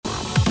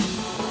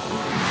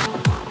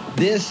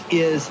This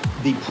is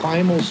the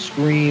primal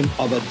scream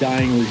of a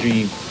dying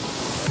regime.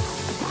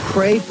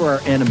 Pray for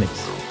our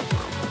enemies,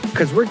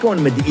 because we're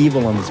going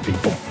medieval on these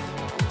people.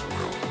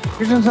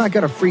 You're just not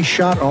got a free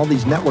shot on all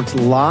these networks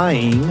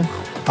lying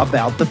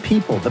about the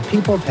people. The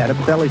people have had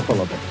a belly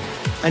full of it.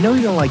 I know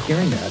you don't like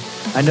hearing that.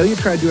 I know you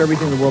try to do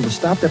everything in the world to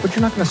stop that, but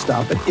you're not going to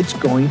stop it. It's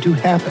going to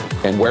happen.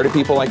 And where do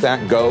people like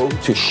that go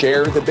to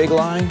share the big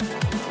lie?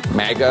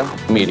 MAGA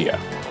media.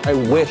 I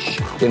wish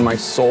in my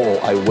soul,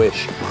 I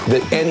wish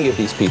that any of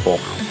these people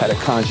had a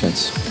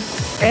conscience.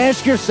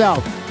 Ask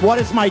yourself, what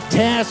is my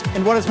task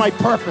and what is my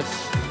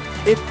purpose?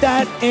 If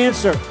that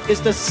answer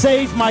is to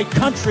save my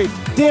country,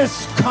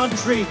 this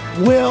country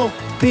will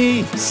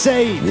be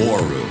saved.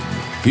 War Room.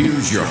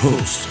 Here's your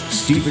host,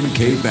 Stephen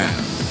K.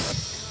 Bannon.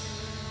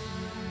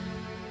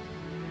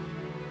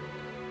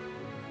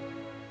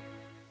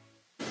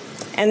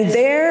 And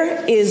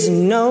there is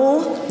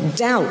no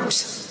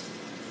doubt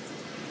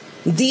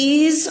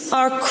these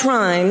are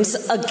crimes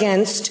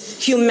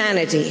against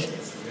humanity.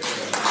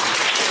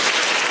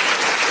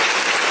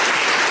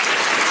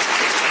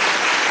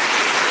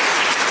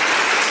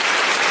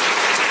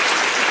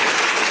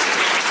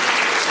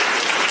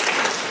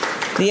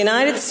 The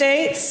United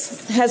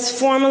States has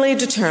formally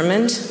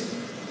determined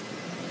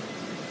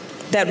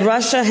that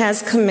Russia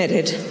has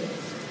committed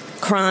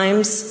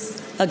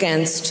crimes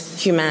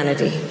against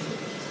humanity.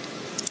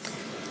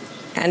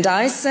 And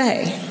I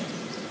say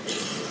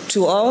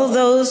to all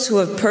those who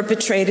have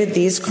perpetrated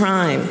these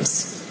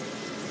crimes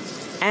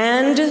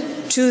and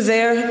to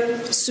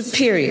their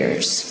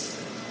superiors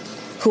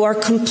who are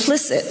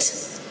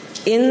complicit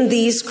in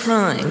these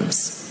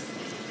crimes,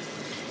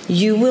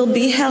 you will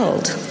be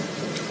held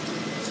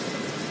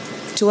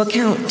to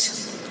account.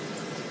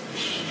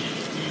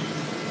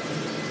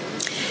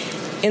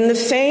 In the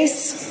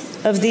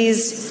face of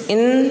these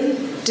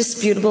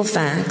indisputable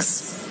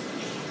facts,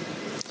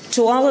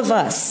 to all of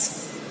us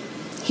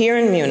here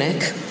in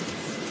Munich,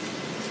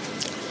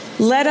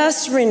 let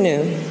us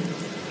renew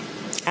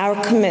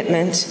our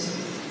commitment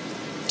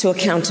to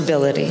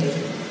accountability.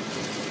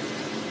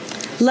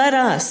 Let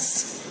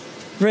us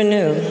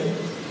renew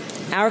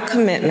our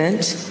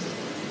commitment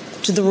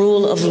to the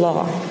rule of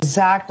law.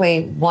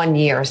 Exactly 1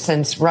 year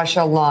since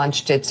Russia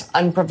launched its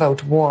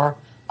unprovoked war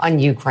on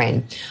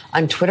Ukraine.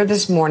 On Twitter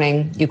this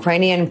morning,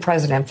 Ukrainian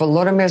President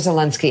Volodymyr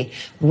Zelensky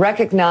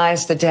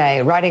recognized the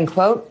day, writing,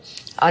 quote,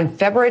 "On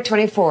February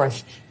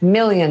 24th,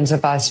 millions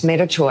of us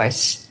made a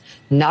choice,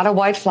 not a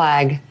white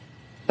flag,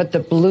 but the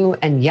blue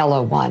and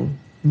yellow one,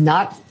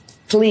 not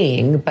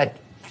fleeing, but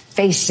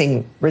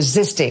facing,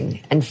 resisting,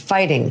 and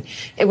fighting.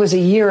 It was a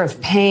year of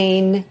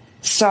pain,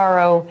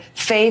 sorrow,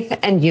 faith,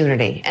 and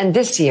unity. And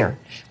this year,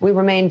 we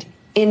remained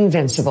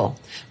invincible.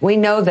 We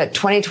know that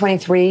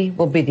 2023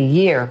 will be the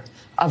year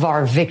of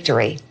our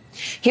victory."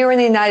 Here in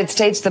the United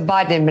States, the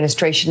Biden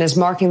administration is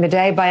marking the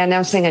day by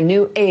announcing a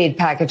new aid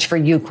package for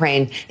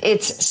Ukraine.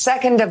 It's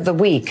second of the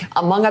week.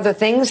 Among other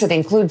things, it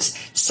includes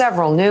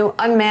several new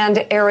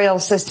unmanned aerial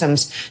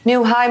systems,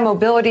 new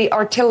high-mobility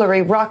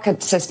artillery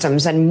rocket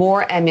systems, and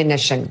more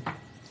ammunition.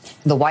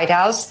 The White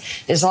House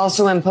is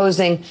also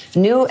imposing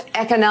new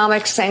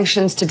economic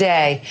sanctions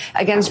today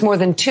against more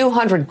than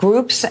 200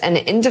 groups and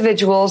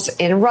individuals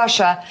in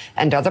Russia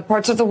and other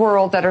parts of the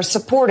world that are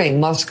supporting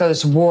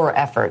Moscow's war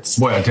efforts.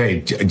 Boy, I'll tell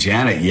you,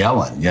 Janet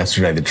Yellen,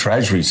 yesterday, the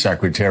Treasury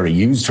Secretary,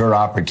 used her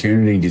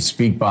opportunity to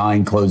speak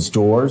behind closed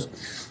doors,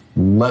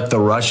 let the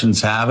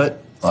Russians have it,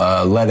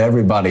 let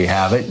everybody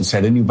have it, and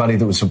said anybody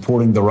that was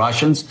supporting the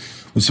Russians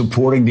was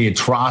supporting the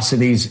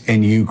atrocities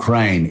in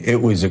Ukraine.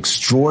 It was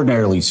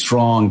extraordinarily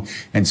strong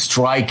and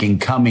striking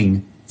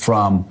coming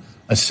from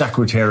a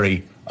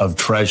Secretary of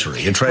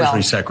Treasury, a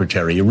Treasury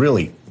Secretary.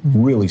 Really,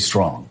 really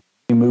strong.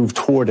 We move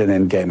toward an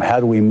end game.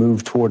 How do we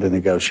move toward a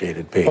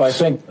negotiated peace? Well, I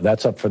think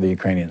that's up for the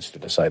Ukrainians to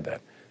decide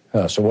that.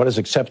 So what is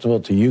acceptable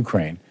to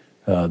Ukraine,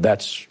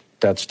 that's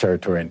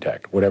territory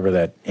intact, whatever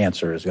that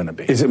answer is going to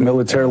be. Is it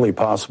militarily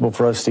possible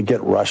for us to get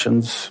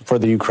for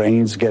the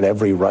Ukrainians to get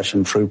every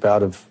Russian troop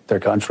out of their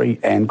country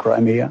and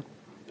Crimea?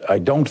 I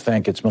don't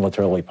think it's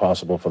militarily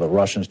possible for the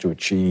Russians to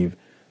achieve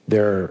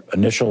their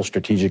initial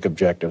strategic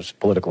objectives,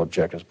 political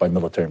objectives, by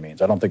military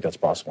means. I don't think that's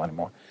possible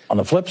anymore. On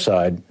the flip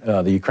side,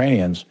 the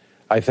Ukrainians,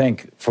 I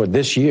think for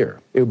this year,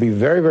 it would be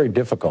very, very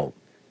difficult,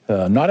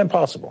 not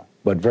impossible,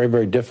 but very,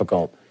 very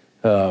difficult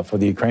for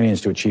the Ukrainians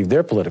to achieve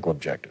their political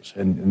objectives.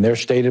 And their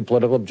stated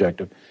political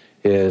objective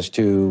is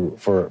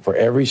for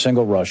every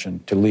single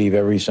Russian to leave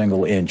every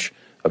single inch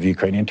of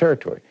Ukrainian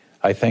territory.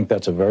 I think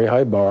that's a very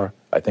high bar.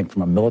 I think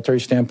from a military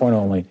standpoint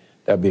only,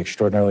 that'd be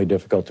extraordinarily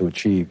difficult to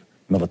achieve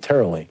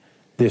militarily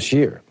this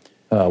year.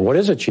 What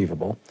is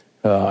achievable,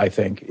 I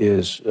think,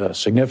 is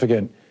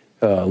significant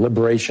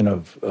liberation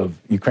of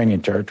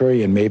Ukrainian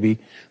territory, and maybe,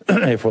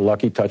 if we're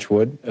lucky, touch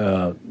wood,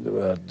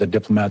 the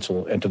diplomats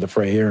will enter the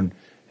fray here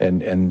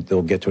and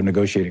they'll get to a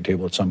negotiating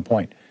table at some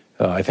point.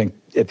 I think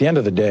at the end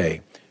of the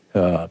day,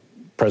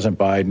 President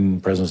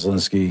Biden, President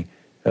Zelensky,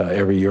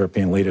 every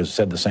European leader has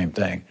said the same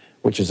thing,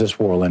 which is this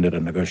war will end at a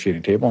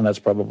negotiating table, and that's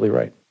probably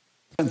right.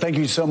 Thank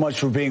you so much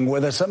for being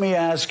with us. Let me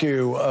ask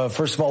you,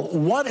 first of all,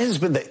 what has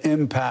been the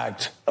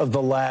impact of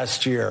the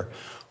last year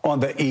on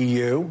the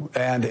EU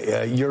and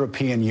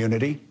European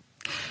unity?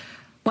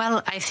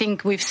 Well, I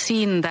think we've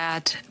seen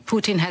that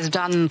Putin has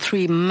done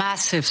 3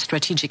 massive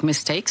strategic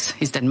mistakes.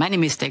 He's done many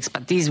mistakes,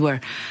 but these were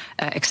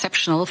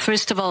exceptional.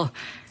 First of all,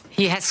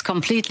 he has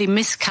completely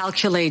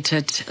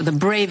miscalculated the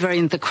bravery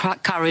and the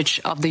courage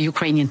of the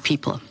Ukrainian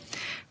people.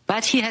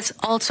 But he has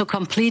also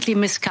completely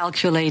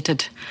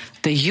miscalculated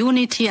the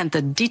unity and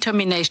the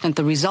determination and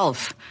the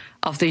resolve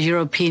of the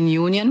European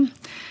Union.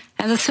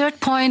 And the third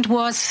point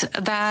was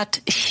that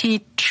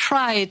he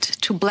tried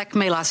to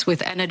blackmail us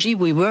with energy.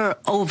 We were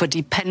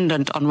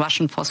over-dependent on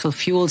Russian fossil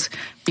fuels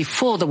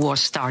before the war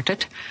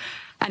started.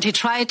 And he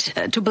tried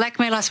to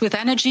blackmail us with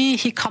energy.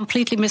 He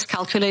completely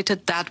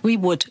miscalculated that we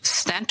would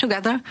stand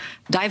together,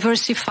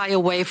 diversify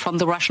away from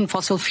the Russian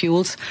fossil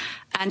fuels,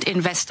 and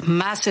invest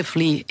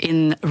massively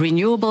in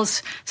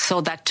renewables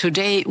so that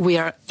today we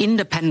are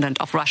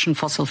independent of Russian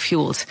fossil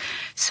fuels.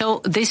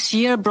 So this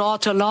year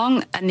brought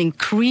along an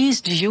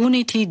increased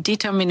unity,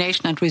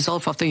 determination, and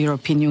resolve of the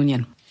European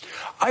Union.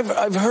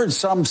 I've heard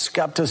some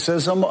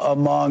skepticism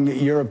among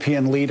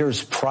European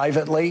leaders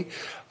privately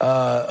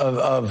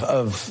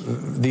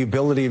of the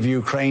ability of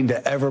Ukraine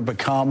to ever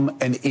become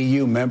an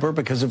EU member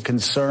because of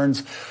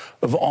concerns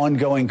of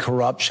ongoing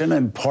corruption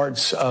in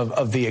parts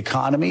of the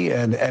economy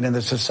and in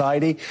the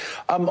society.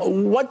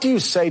 What do you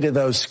say to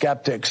those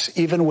skeptics,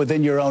 even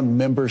within your own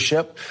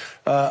membership,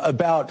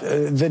 about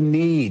the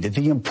need,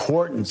 the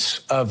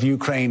importance of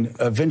Ukraine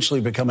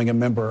eventually becoming a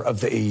member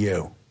of the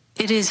EU?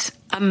 It is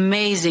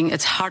amazing.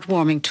 It's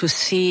heartwarming to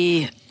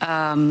see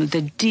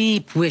the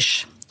deep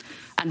wish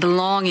and the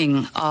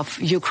longing of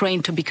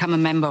Ukraine to become a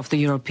member of the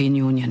European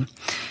Union.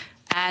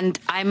 And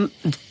I'm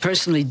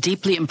personally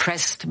deeply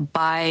impressed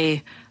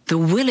by the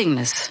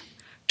willingness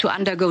to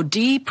undergo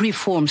deep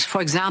reforms,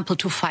 for example,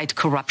 to fight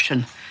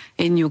corruption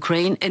in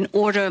Ukraine in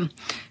order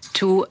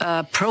to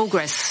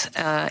progress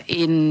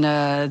in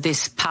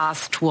this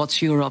path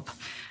towards Europe.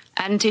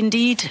 And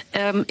indeed,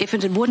 if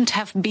it wouldn't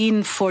have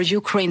been for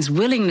Ukraine's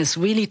willingness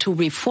really to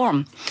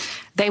reform,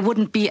 they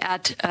wouldn't be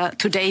at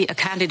today a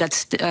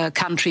candidate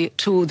country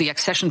to the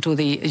accession to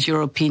the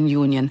European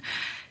Union.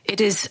 It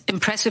is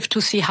impressive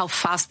to see how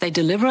fast they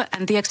deliver,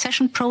 and the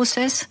accession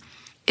process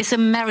is a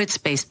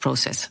merits-based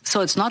process. So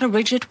it's not a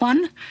rigid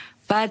one,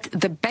 but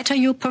the better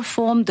you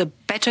perform, the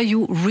better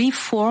you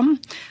reform,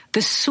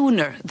 the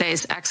sooner there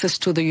is access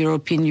to the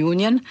European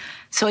Union.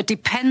 So it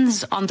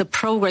depends on the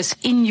progress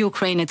in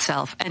Ukraine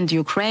itself. And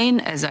Ukraine,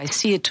 as I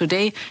see it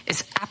today,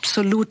 is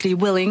absolutely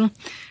willing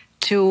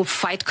to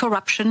fight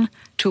corruption,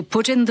 to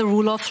put in the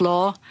rule of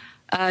law,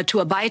 to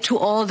abide to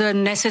all the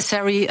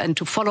necessary and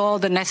to follow all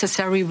the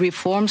necessary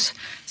reforms.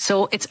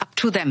 So it's up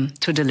to them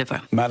to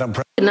deliver. Madam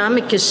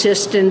Economic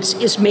assistance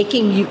is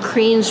making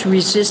Ukraine's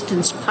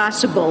resistance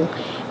possible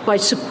by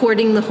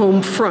supporting the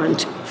home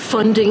front,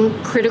 funding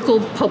critical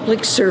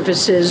public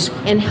services,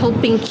 and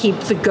helping keep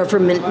the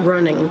government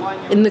running.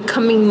 In the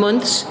coming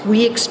months,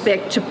 we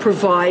expect to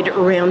provide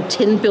around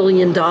 $10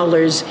 billion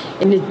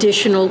in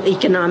additional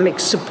economic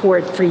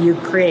support for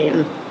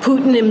Ukraine.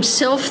 Putin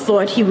himself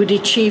thought he would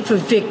achieve a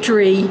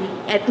victory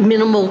at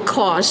minimal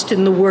cost,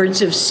 in the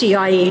words of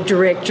CIA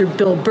Director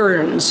Bill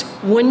Burns.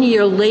 1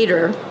 year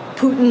later,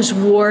 Putin's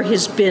war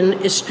has been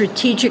a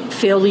strategic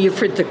failure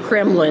for the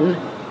Kremlin.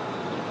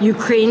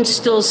 Ukraine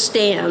still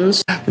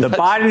stands. The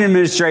Biden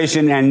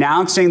administration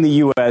announcing the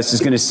U.S.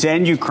 is going to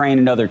send Ukraine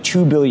another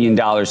 $2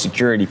 billion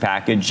security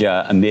package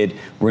amid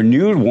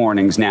renewed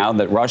warnings now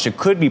that Russia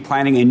could be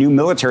planning a new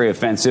military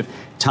offensive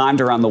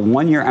timed around the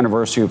 1-year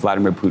anniversary of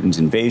Vladimir Putin's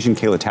invasion.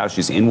 Kayla Tausch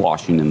is in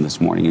Washington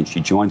this morning, and she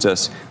joins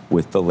us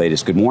with the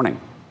latest. Good morning.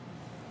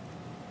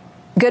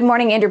 Good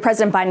morning, Andrew.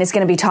 President Biden is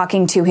going to be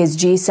talking to his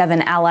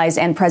G7 allies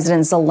and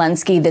President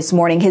Zelensky this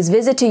morning. His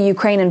visit to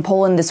Ukraine and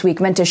Poland this week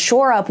meant to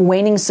shore up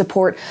waning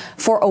support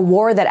for a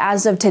war that,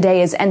 as of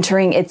today, is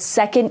entering its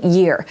second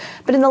year.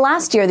 But in the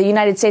last year, the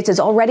United States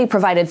has already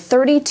provided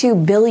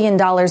 $32 billion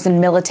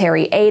in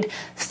military aid,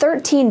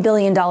 $13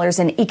 billion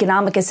in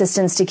economic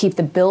assistance to keep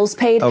the bills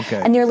paid,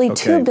 and nearly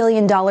 $2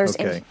 billion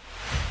in...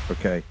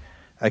 Okay.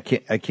 I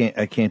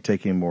can't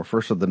take any more.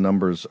 First of all, the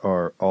numbers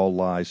are all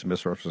lies and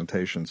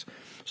misrepresentations.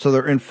 So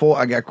they're in full.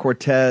 I got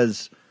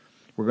Cortez.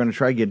 We're going to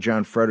try to get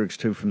John Fredericks,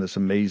 too, from this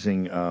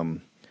amazing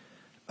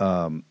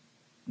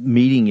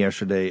meeting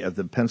yesterday at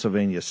the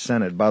Pennsylvania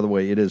Senate. By the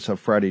way, it is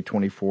Friday,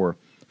 24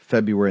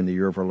 February in the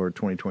year of our Lord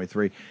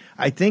 2023.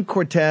 I think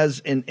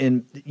Cortez,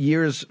 in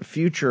years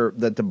future,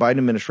 that the Biden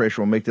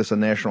administration will make this a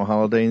national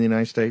holiday in the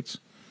United States,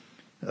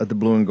 the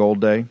Blue and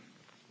Gold Day.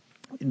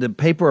 The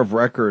paper of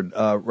record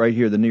right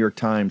here, the New York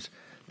Times,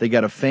 they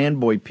got a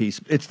fanboy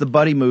piece. It's the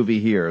buddy movie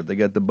here. They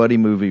got the buddy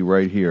movie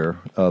right here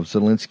of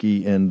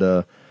Zelensky and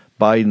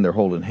Biden. They're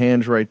holding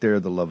hands right there.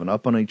 They're loving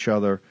up on each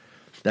other.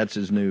 That's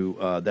his new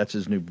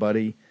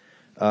buddy.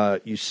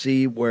 You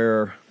see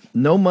where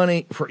no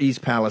money for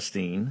East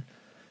Palestine,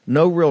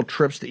 no real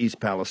trips to East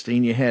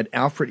Palestine. You had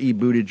Alfred E.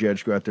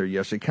 Buttigieg go out there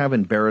yesterday, kind of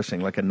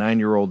embarrassing, like a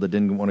 9-year-old that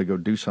didn't want to go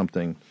do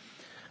something.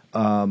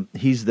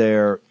 He's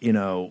there,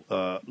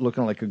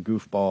 looking like a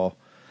goofball.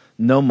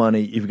 No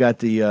money. You've got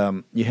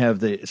the you have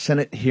the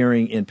Senate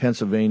hearing in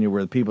Pennsylvania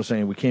where the people are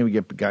saying we can't even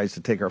get guys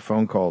to take our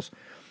phone calls.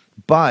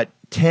 But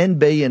 $10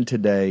 billion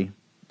today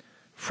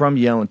from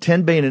Yellen,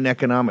 $10 billion in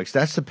economics.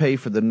 That's to pay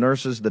for the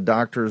nurses, the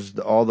doctors,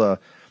 all the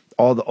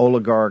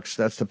oligarchs.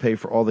 That's to pay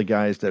for all the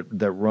guys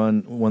that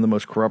run one of the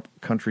most corrupt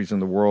countries in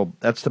the world.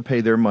 That's to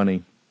pay their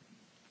money.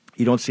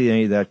 You don't see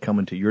any of that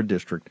coming to your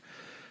district.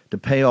 To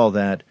pay all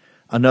that,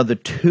 another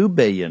 $2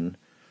 billion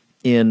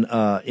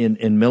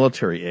in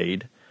military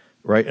aid,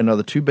 right?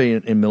 Another $2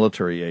 billion in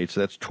military aid. So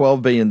that's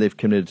 $12 billion they've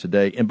committed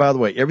today. And by the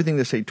way, everything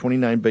they say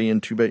 $29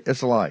 billion, $2 billion,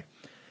 it's a lie.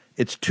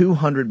 It's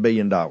 $200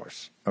 billion.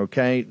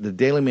 Okay, the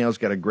Daily Mail's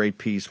got a great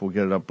piece. We'll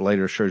get it up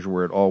later. It shows you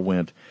where it all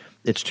went.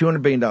 It's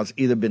 $200 billion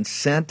either been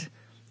sent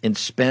and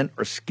spent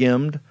or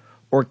skimmed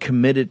or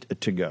committed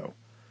to go.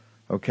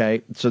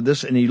 Okay, so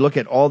this, and you look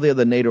at all the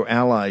other NATO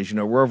allies,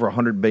 we're over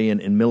 $100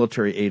 billion in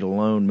military aid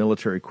alone,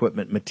 military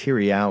equipment,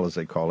 material as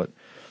they call it.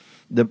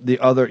 The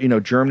other,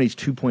 Germany's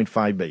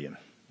 $2.5 billion.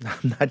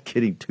 I'm not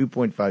kidding,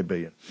 $2.5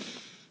 billion.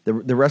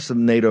 The rest of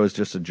NATO is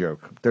just a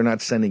joke. They're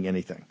not sending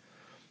anything.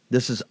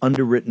 This is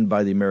underwritten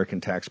by the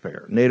American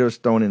taxpayer. NATO's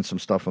throwing in some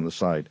stuff on the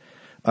side.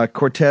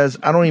 Cortez,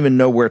 I don't even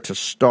know where to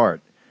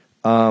start.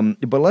 But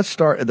let's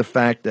start at the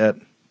fact that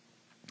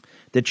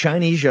the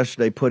Chinese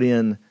yesterday put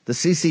in the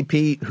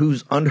CCP,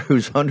 who's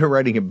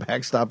underwriting and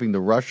backstopping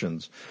the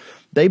Russians.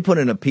 They put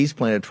in a peace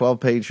plan, a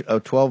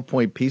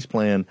 12-point peace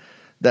plan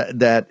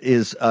that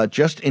is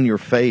just in your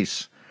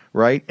face,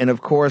 right? And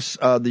of course,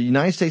 the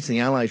United States and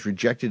the Allies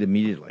rejected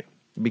immediately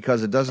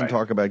because it doesn't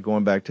talk about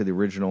going back to the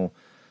original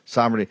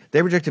sovereignty.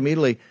 They reject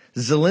immediately.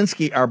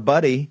 Zelensky, our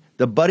buddy,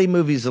 the buddy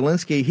movie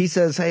Zelensky, he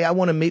says, hey, I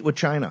want to meet with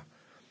China.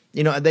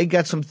 They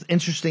got some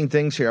interesting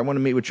things here. I want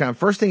to meet with China.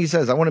 First thing he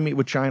says, I want to meet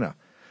with China.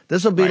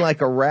 This will be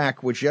like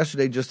Iraq, which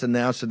yesterday just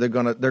announced that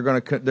they're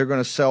going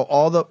to sell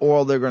all the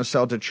oil they're going to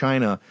sell to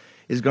China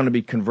is going to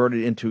be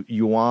converted into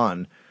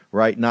yuan,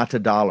 right? Not to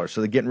dollars.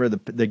 So they're getting rid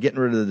of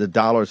the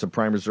dollar as the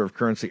prime reserve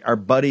currency. Our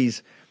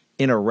buddies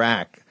in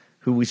Iraq,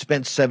 who we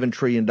spent $7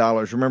 trillion.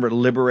 Remember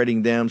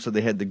liberating them, so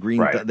they had the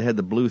green, they had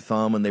the blue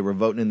thumb, and they were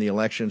voting in the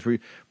elections.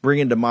 We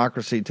bringing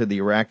democracy to the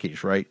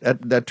Iraqis, right?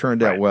 That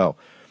turned out well.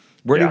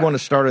 Where do you want to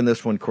start on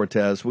this one,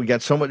 Cortez? We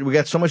got so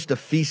much to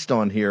feast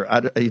on here.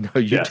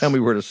 Tell me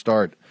where to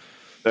start.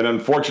 An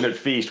unfortunate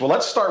feast. Well,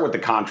 let's start with the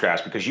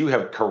contrast because you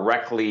have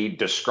correctly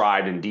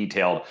described and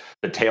detailed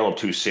the tale of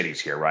two cities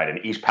here, right?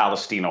 In East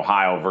Palestine,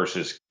 Ohio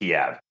versus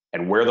Kiev.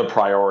 And where the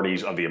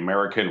priorities of the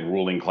American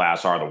ruling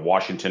class are, the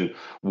Washington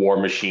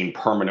war machine,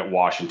 permanent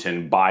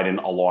Washington,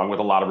 Biden, along with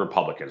a lot of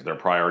Republicans. Their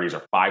priorities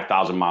are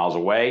 5,000 miles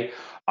away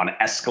on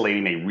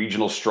escalating a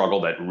regional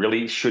struggle that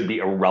really should be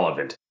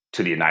irrelevant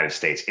to the United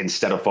States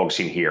instead of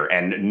focusing here.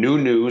 And new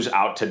news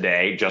out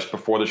today, just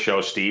before the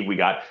show, Steve, we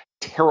got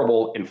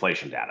terrible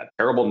inflation data,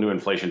 terrible new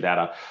inflation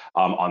data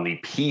on the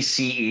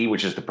PCE,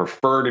 which is the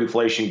preferred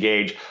inflation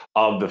gauge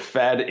of the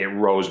Fed. It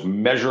rose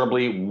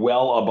measurably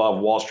well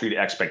above Wall Street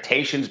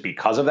expectations.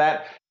 Because of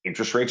that,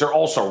 interest rates are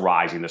also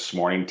rising this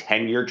morning.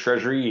 10-year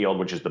Treasury yield,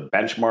 which is the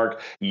benchmark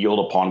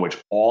yield upon which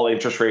all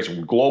interest rates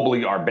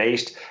globally are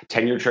based.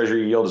 10-year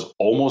Treasury yield is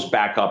almost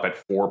back up at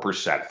 4%,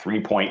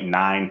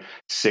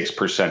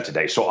 3.96%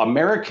 today. So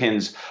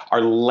Americans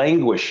are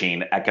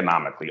languishing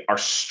economically, are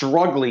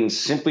struggling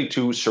simply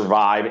to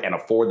survive and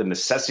afford the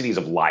necessities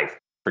of life.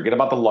 Forget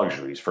about the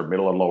luxuries for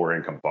middle and lower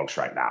income folks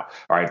right now.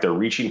 All right, they're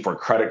reaching for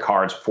credit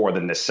cards for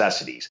the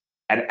necessities.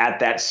 And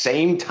at that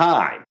same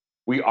time,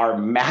 we are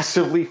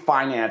massively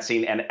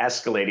financing and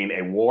escalating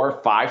a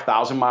war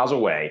 5,000 miles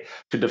away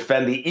to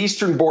defend the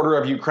eastern border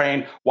of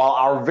Ukraine, while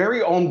our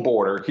very own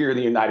border here in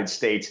the United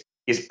States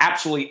is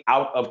absolutely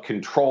out of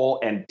control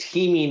and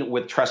teeming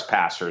with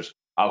trespassers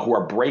who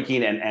are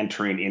breaking and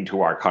entering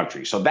into our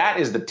country. So that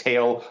is the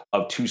tale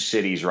of two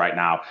cities right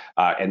now,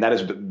 and that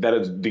is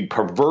the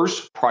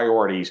perverse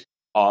priorities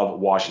of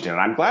Washington. And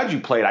I'm glad you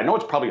played. I know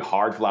it's probably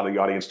hard for a lot of the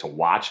audience to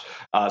watch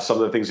some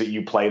of the things that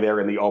you play there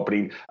in the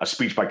opening, a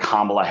speech by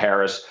Kamala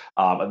Harris,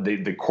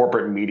 the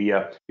corporate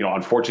media,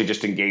 unfortunately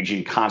just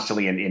engaging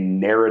constantly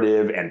in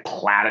narrative and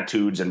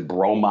platitudes and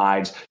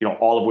bromides,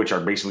 all of which are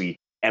basically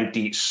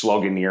empty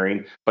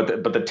sloganeering. But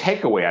the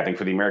takeaway, I think,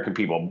 for the American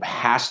people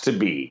has to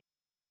be,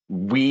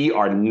 we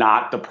are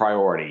not the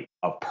priority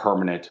of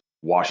permanent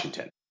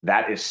Washington.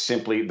 That is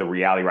simply the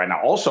reality right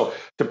now. Also,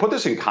 to put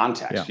this in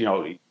context,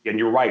 and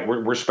you're right,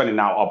 we're spending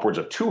now upwards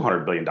of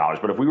 $200 billion.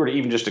 But if we were to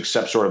even just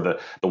accept sort of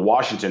the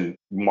Washington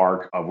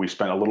mark of we've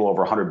spent a little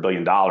over $100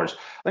 billion, I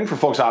think for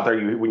folks out there,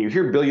 when you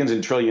hear billions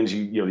and trillions,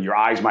 your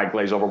eyes might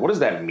glaze over. What does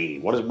that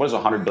mean? What is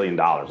 $100 billion?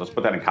 Let's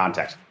put that in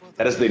context.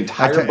 That is the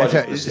entire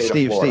budget of the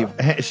state of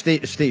Florida.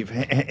 Steve,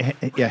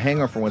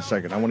 hang on for 1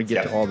 second. I want to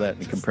get to all that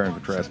and compare and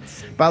contrast.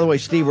 By the way,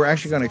 Steve, we're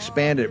actually going to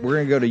expand it. We're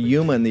going to go to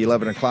Yuma in the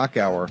 11 o'clock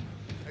hour.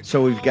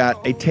 So we've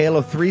got a tale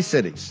of three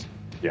cities,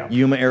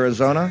 Yuma,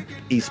 Arizona,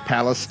 East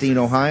Palestine,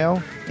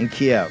 Ohio, and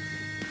Kiev.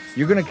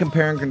 You're going to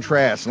compare and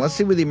contrast. And let's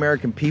see where the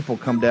American people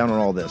come down on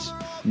all this.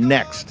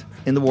 Next,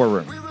 in the War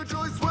Room.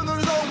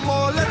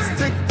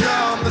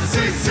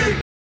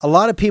 A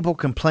lot of people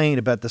complain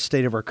about the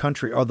state of our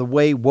country or the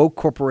way woke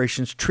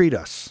corporations treat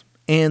us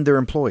and their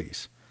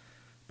employees.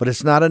 But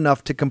it's not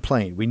enough to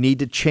complain. We need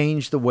to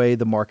change the way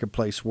the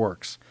marketplace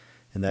works.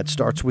 And that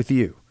starts with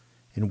you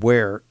and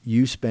where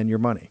you spend your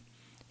money.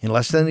 In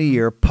less than a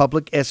year,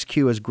 Public SQ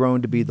has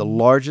grown to be the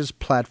largest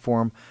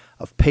platform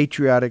of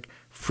patriotic,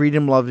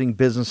 freedom-loving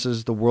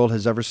businesses the world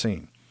has ever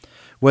seen.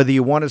 Whether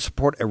you want to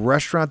support a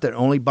restaurant that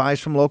only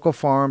buys from local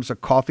farms, a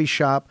coffee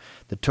shop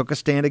that took a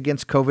stand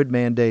against COVID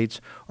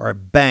mandates, or a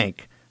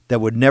bank that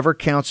would never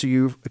counsel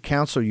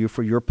you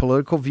for your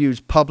political views,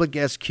 Public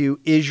SQ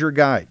is your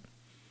guide.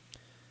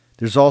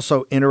 There's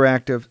also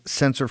interactive,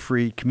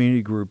 censor-free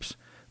community groups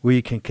where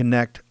you can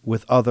connect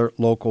with other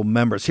local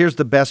members. Here's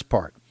the best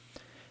part.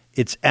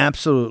 It's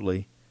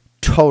absolutely,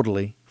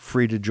 totally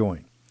free to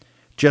join.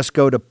 Just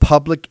go to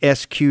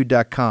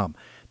publicsq.com.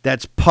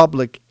 That's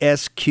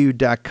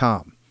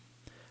publicsq.com.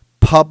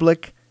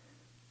 Public,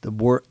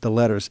 the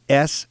letters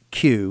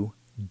SQ.com,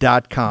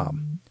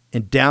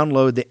 and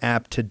download the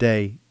app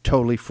today,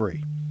 totally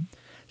free.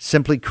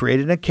 Simply create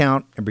an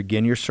account and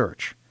begin your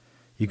search.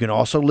 You can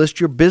also list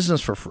your business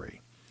for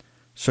free,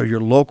 so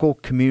your local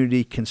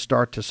community can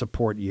start to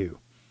support you.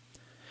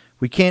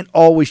 We can't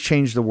always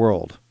change the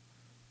world,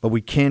 but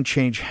we can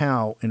change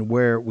how and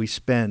where we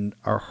spend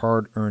our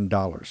hard-earned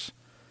dollars.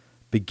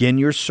 Begin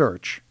your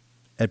search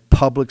at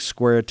Public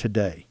Square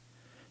today.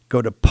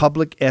 Go to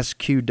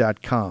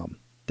publicsq.com.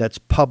 That's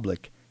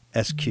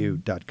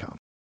publicsq.com.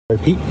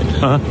 Pete,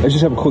 I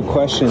just have a quick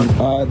question.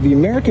 The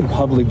American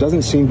public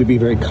doesn't seem to be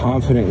very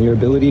confident in your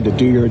ability to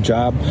do your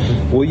job.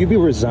 Will you be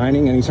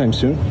resigning anytime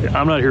soon?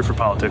 I'm not here for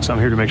politics. I'm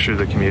here to make sure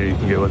the community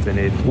can get what they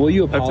need. Will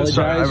you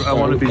apologize? I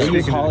want to be speaking.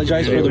 Will you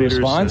apologize for the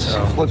response?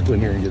 Let's go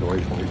in here and get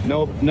away from you.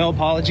 No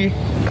apology?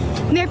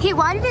 Mayor Pete,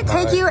 why did it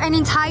take you an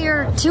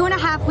entire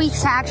 2.5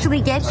 weeks to actually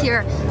get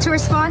here to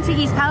respond to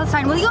East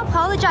Palestine? Will you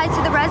apologize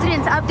to the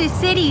residents of this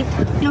city?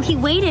 You know, he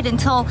waited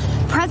until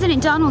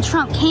President Donald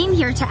Trump came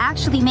here to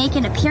actually make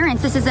an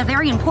appearance. This is a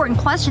very important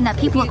question that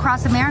people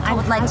across America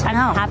would like to know.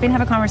 I'm happy to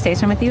have a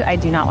conversation with you. I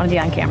do not want to be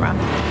on camera.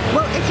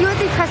 Well, if you are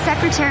the press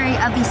secretary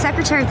of the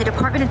Secretary of the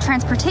Department of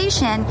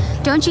Transportation,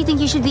 don't you think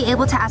you should be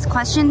able to ask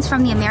questions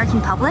from the American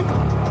public?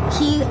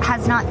 He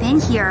has not been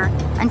here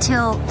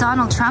until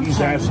Donald Trump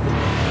came.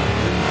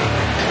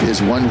 As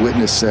one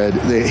witness said,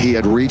 he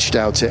had reached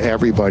out to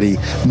everybody.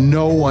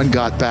 No one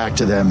got back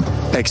to them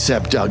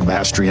except Doug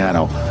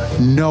Mastriano.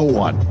 No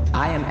one.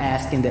 I am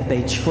asking that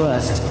they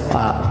trust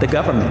the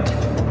government.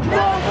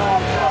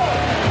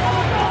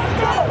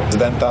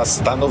 Prezydenta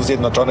Stanów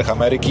Zjednoczonych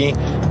Ameryki,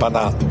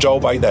 pana Joe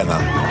Bidena.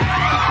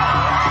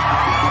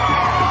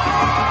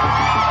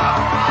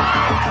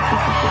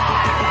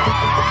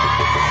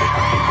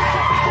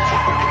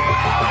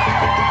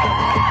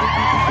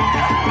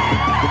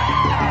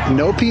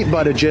 No Pete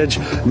Buttigieg,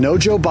 no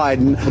Joe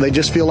Biden. They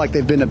just feel like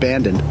they've been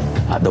abandoned.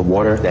 The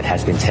water that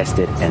has been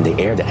tested and the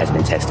air that has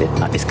been tested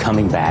is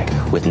coming back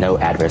with no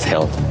adverse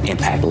health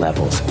impact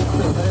levels.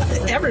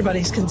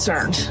 Everybody's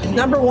concerned.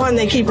 Number one,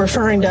 they keep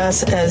referring to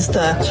us as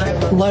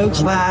the low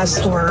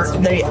class, or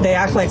they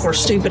act like we're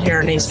stupid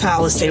here in East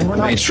Palestine. We're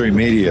not. Mainstream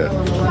media.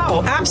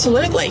 Oh,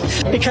 absolutely.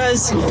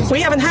 Because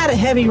we haven't had a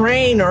heavy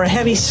rain or a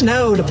heavy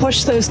snow to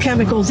push those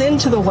chemicals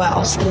into the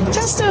wells.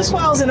 Test those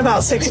wells in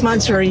about 6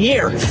 months or a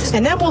year,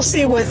 and then we'll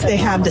see what they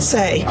have to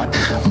say.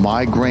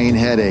 Migraine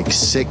headache,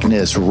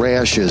 sickness,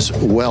 rashes,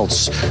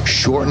 welts,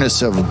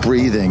 shortness of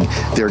breathing,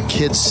 their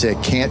kids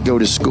sick, can't go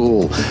to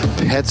school,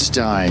 pets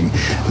dying.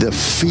 The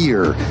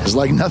fear is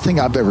like nothing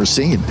I've ever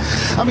seen.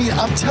 I mean,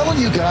 I'm telling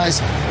you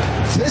guys,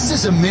 this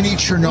is a mini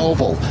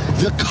Chernobyl.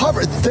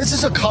 This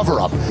is a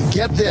cover-up.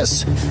 Get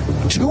this,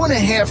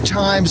 2.5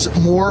 times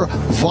more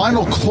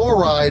vinyl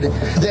chloride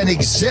than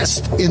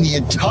exists in the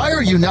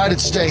entire United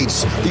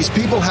States. These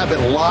people have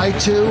been lied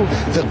to.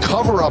 The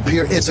cover-up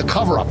here, it's a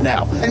cover-up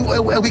now. And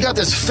we got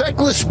this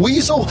feckless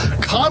weasel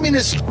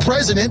communist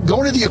president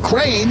going to the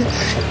Ukraine,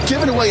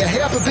 giving away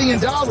 $500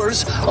 million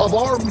of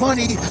our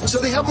money, so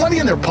they have money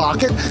in their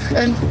pocket,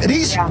 and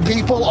these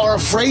people are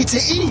afraid to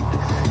eat.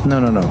 No.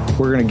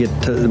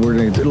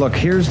 Look,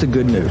 here's the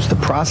good news. The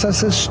process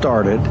has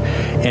started,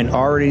 and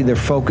already they're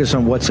focused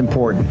on what's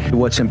important.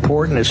 What's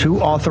important is who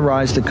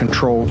authorized the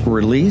controlled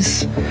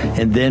release,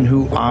 and then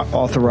who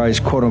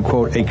authorized, quote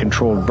unquote, a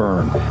controlled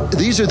burn.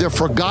 These are the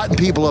forgotten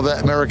people of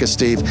America,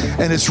 Steve,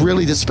 and it's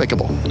really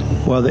despicable.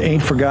 Well, they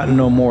ain't forgotten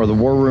no more. The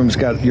War Room's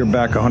got your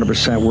back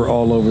 100%. We're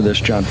all over this,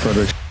 John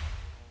Fredericks.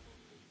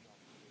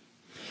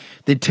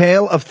 The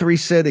Tale of Three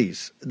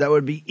Cities. That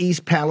would be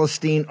East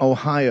Palestine,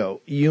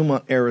 Ohio,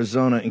 Yuma,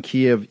 Arizona, and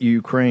Kiev,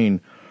 Ukraine.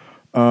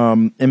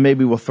 And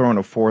maybe we'll throw in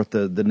a fourth,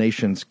 the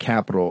nation's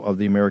capital of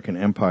the American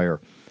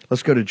Empire.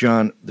 Let's go to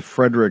John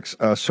Fredericks.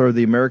 Sir,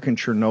 the American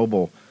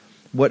Chernobyl.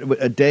 What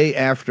a day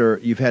after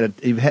you've had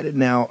it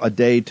now a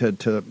day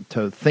to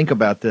think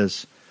about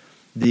this.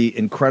 The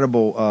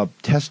incredible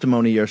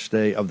testimony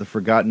yesterday of the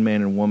forgotten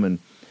man and woman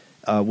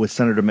with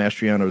Senator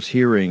Mastriano's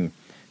hearing.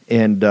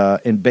 And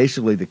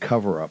basically the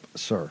cover-up,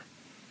 sir.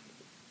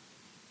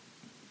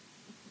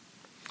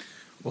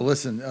 Well,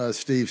 listen,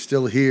 Steve,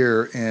 still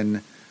here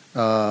in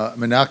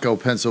Monaco,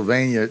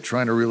 Pennsylvania,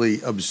 trying to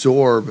really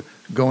absorb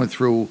going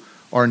through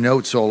our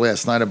notes all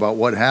last night about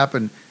what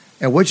happened.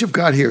 And what you've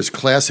got here is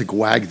classic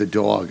wag the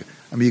dog.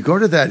 I mean, you go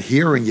to that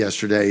hearing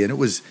yesterday, and it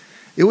was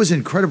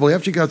incredible.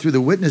 After you got through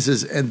the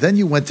witnesses, and then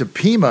you went to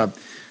Pima.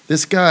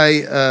 This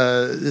guy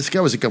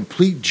was a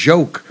complete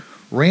joke,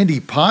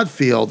 Randy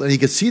Podfield, and you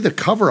could see the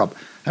cover-up.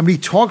 I mean,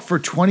 he talked for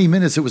 20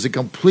 minutes. It was a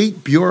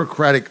complete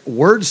bureaucratic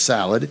word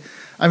salad.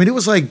 I mean, it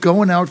was like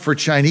going out for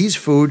Chinese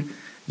food.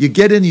 You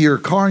get into your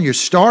car and you're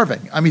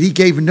starving. I mean, he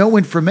gave no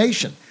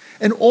information.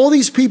 And all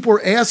these people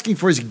are asking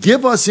for is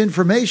give us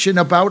information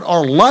about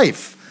our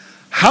life.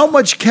 How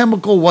much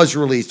chemical was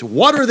released?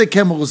 What are the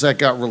chemicals that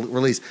got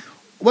released?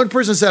 One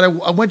person said,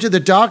 I went to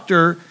the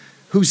doctor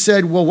who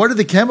said, well, what are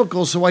the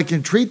chemicals so I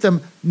can treat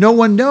them? No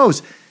one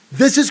knows.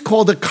 This is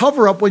called a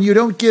cover-up when you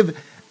don't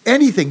give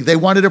anything. They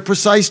wanted a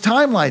precise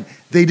timeline.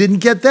 They didn't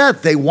get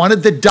that. They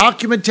wanted the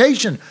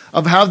documentation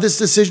of how this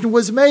decision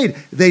was made.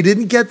 They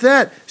didn't get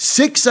that.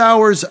 6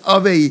 hours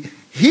of a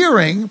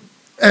hearing,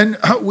 and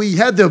we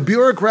had the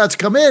bureaucrats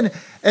come in,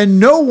 and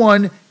no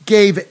one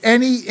gave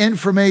any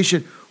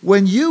information.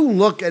 When you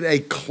look at a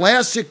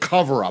classic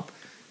cover-up,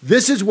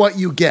 this is what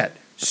you get.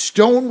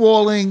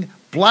 Stonewalling,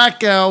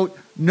 blackout,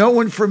 no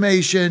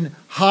information,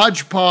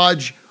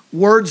 hodgepodge,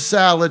 word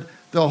salad,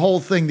 the whole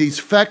thing. These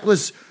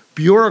feckless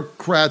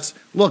bureaucrats.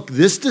 Look,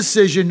 this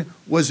decision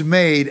was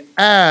made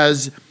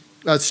as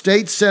a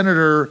state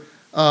senator,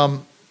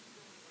 the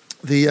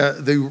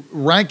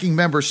ranking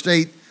member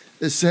state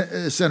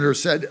senator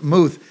said,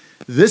 Muth,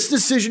 this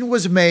decision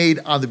was made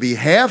on the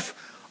behalf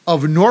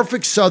of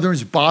Norfolk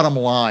Southern's bottom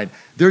line.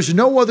 There's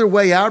no other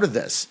way out of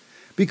this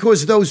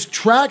because those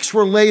tracks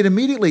were laid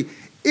immediately.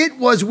 It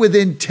was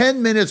within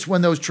 10 minutes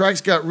when those tracks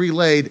got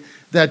relayed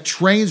that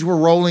trains were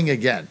rolling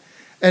again.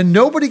 And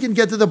nobody can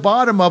get to the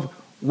bottom of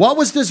what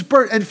was this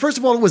burn. And first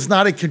of all, it was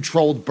not a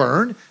controlled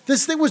burn.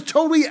 This thing was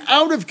totally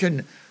out of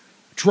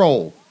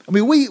control. I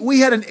mean, we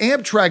had an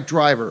Amtrak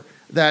driver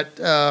that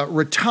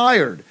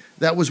retired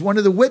that was one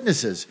of the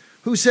witnesses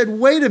who said,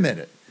 wait a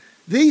minute,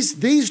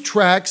 these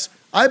tracks,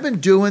 I've been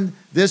doing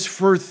this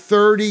for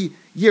 30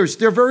 years.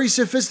 They're very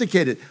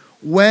sophisticated.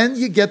 When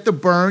you get the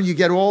burn, you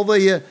get all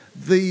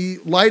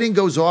the lighting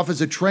goes off as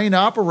a train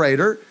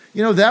operator.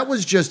 You know, that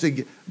was just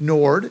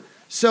ignored.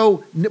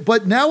 So,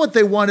 but now what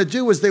they want to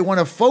do is they want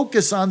to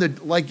focus on the,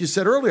 like you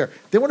said earlier,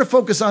 they want to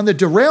focus on the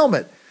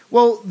derailment.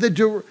 Well,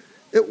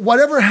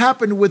 whatever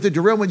happened with the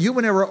derailment,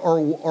 human error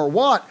or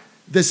what,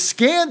 the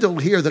scandal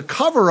here, the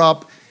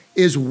cover-up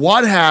is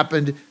what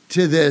happened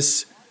to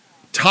this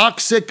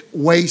toxic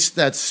waste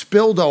that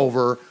spilled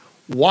over.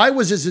 Why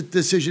was this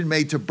decision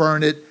made to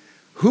burn it?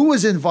 Who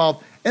was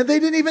involved? And they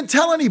didn't even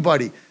tell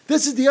anybody.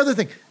 This is the other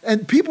thing.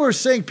 And people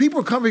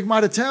are coming from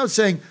out of town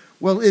saying,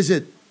 well, is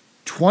it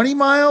 20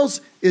 miles?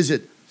 Is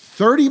it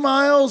 30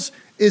 miles?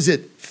 Is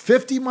it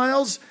 50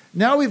 miles?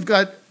 Now we've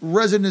got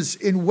residents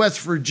in West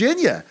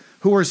Virginia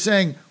who are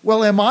saying,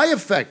 well, am I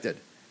affected?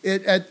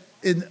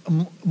 In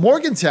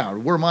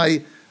Morgantown, where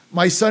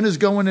my son is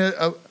going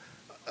to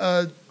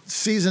a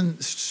season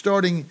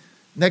starting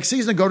next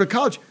season to go to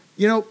college.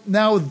 You know,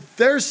 now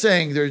they're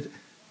saying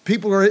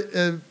people are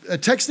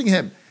texting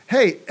him,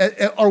 hey,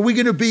 are we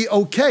going to be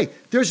okay?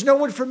 There's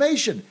no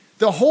information.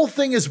 The whole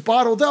thing is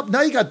bottled up.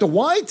 Now you got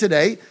DeWine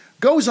today,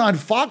 goes on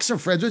Fox and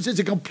Friends, which is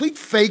a complete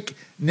fake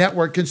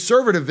network,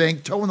 conservative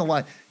Inc., towing the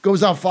line,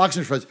 goes on Fox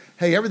and Friends.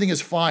 Hey, everything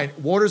is fine.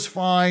 Water's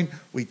fine.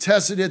 We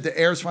tested it. The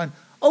air's fine.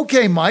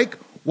 Okay, Mike,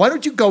 why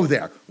don't you go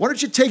there? Why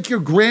don't you take your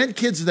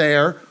grandkids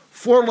there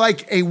for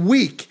like a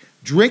week?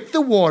 Drink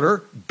the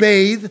water,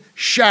 bathe,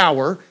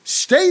 shower,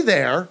 stay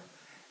there,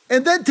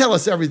 and then tell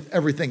us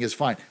everything is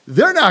fine.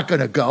 They're not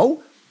going to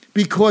go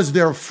because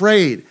they're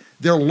afraid.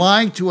 They're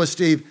lying to us,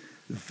 Steve.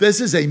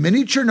 This is a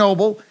mini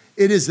Chernobyl.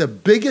 It is the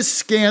biggest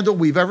scandal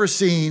we've ever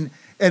seen,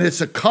 and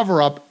it's a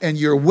cover-up, and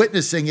you're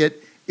witnessing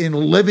it in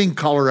living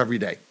color every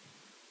day.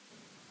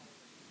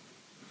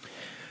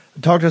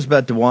 Talk to us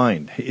about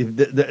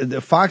DeWine.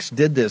 The Fox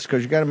did this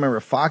because you got to remember,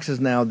 Fox is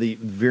now the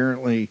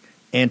virulently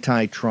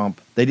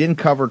anti-Trump. They didn't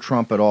cover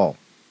Trump at all.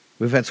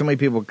 We've had so many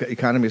people,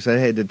 economists, say,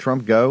 hey, did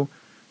Trump go?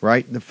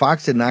 Right? The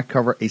Fox did not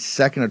cover a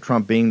second of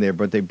Trump being there,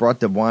 but they brought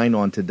DeWine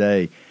on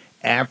today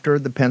after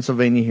the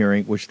Pennsylvania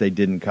hearing, which they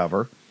didn't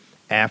cover,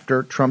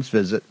 after Trump's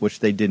visit, which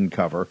they didn't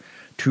cover,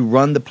 to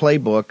run the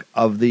playbook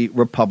of the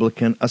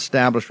Republican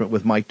establishment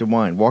with Mike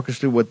DeWine. Walk us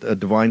through what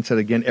DeWine said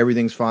again.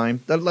 Everything's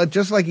fine.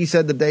 Just like he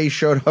said the day he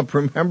showed up.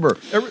 Remember,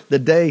 the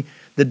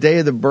day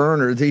of the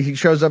burn, he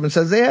shows up and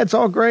says, yeah, it's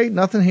all great.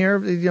 Nothing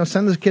here. You know,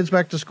 send the kids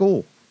back to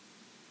school.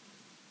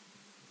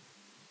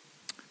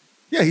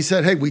 Yeah, he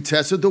said, hey, we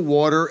tested the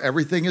water.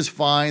 Everything is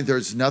fine.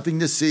 There's nothing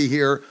to see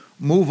here.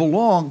 Move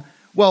along.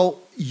 Well,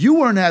 you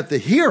weren't at the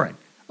hearing,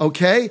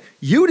 okay?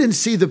 You didn't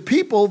see the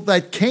people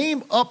that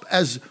came up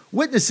as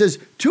witnesses.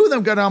 Two of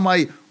them got on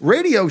my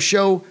radio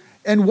show,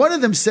 and one of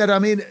them said,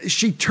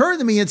 she turned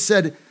to me and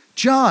said,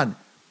 John,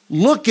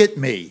 look at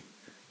me.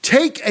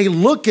 Take a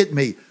look at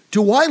me.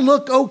 Do I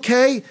look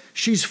okay?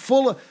 She's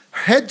full of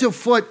head to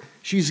foot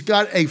she's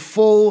got a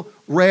full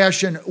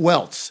ration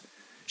welts.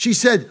 She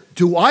said,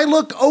 do I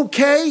look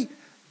okay?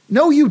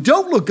 No, you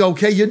don't look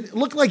okay. You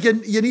look like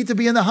you need to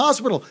be in the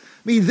hospital.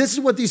 I mean, this is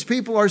what these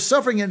people are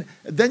suffering. And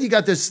then you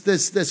got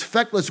this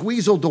feckless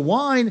weasel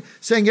DeWine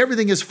saying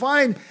everything is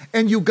fine.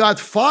 And you got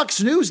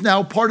Fox News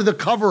now, part of the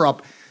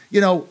cover-up.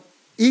 You know,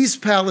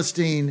 East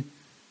Palestine,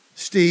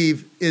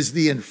 Steve, is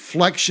the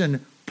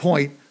inflection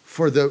point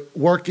for the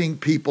working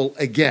people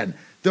again,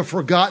 the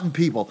forgotten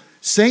people.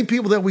 Same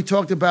people that we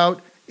talked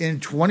about in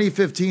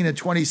 2015 and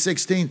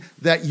 2016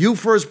 that you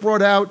first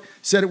brought out,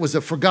 said it was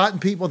the forgotten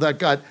people that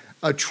got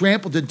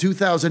trampled in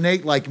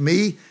 2008 like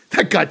me,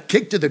 that got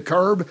kicked to the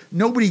curb.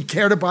 Nobody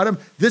cared about them.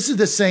 This is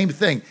the same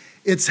thing.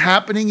 It's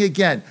happening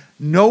again.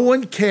 No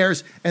one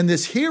cares. And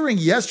this hearing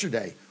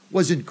yesterday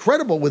was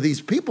incredible with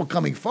these people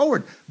coming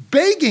forward,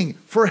 begging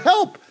for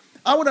help.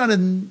 I went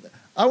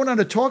on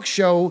a talk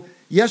show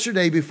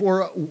yesterday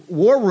before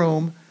War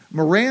Room,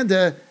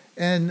 Miranda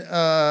and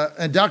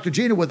Dr.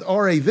 Gina with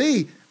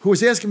RAV, who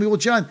was asking me, well,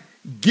 John,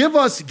 give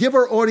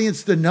our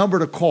audience the number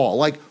to call.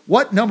 Like,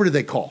 what number do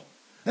they call?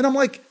 And I'm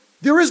like,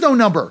 there is no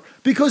number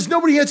because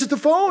nobody answers the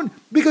phone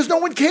because no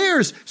one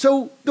cares.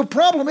 So the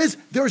problem is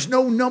there's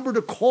no number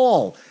to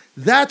call.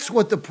 That's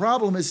what the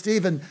problem is,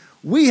 Stephen.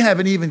 We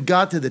haven't even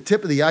got to the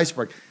tip of the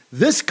iceberg.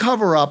 This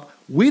cover-up,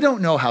 we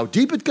don't know how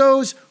deep it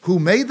goes, who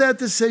made that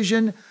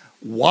decision,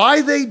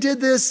 why they did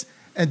this,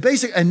 and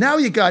now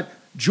you got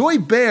Joy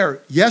Behar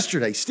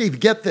yesterday. Steve,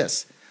 get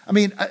this. I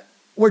mean,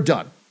 we're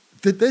done.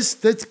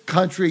 This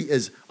country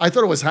is, I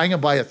thought it was hanging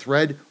by a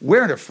thread.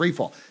 We're in a free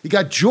fall. You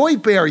got Joy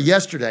Behar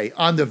yesterday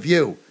on The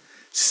View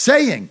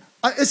saying,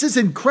 this is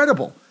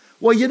incredible.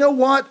 Well, you know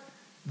what?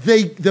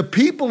 The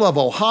people of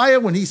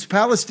Ohio and East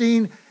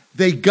Palestine,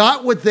 they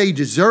got what they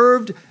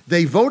deserved.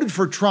 They voted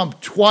for Trump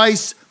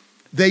twice.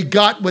 They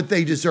got what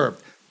they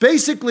deserved.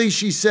 Basically,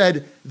 she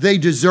said they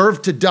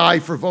deserve to die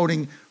for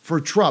voting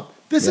for Trump.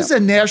 This is a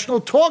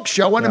national talk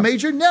show on a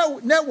major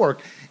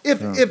network.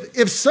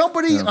 If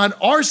somebody on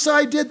our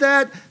side did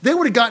that, they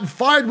would have gotten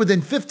fired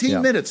within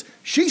 15 minutes.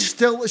 She's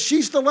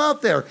still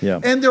out there,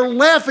 and they're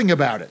laughing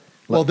about it.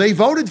 Well, they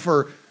voted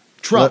for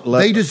Trump.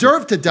 They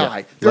deserve to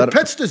die. Their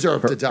pets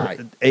deserve to die.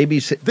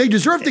 ABC. They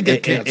deserve to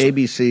get cancer.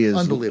 ABC is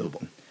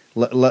unbelievable.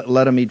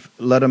 Let them eat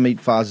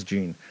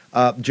Phosgene.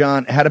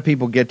 John, how do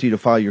people get to you to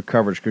follow your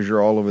coverage? Because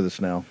you're all over this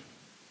now.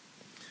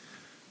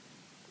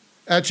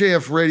 At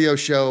JF Radio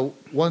Show,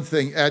 one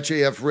thing, at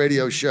JF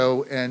Radio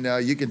Show, and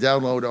you can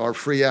download our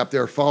free app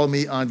there. Follow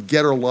me on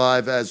Getter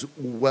Live as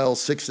well,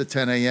 6 to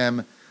 10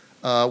 a.m.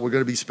 We're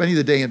going to be spending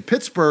the day in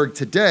Pittsburgh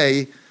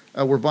today.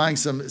 We're buying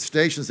some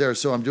stations there,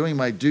 so I'm doing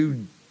my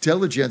due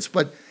diligence.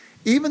 But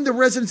even the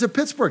residents of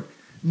Pittsburgh,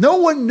 no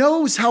one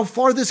knows how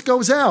far this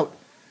goes out.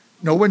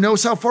 No one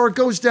knows how far it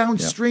goes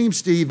downstream,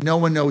 Steve. No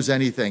one knows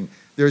anything.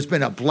 There's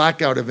been a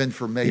blackout of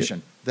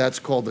information. That's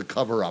called the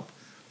cover-up.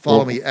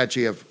 Follow me at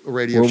GF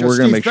Radio Show.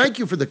 Steve, thank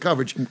you for the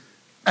coverage.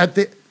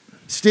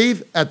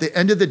 Steve, at the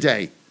end of the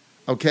day,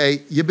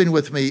 okay, you've been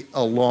with me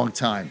a long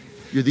time.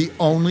 You're the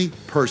only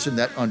person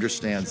that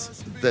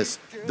understands this.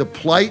 The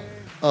plight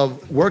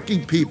of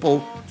working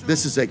people,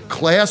 this is a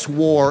class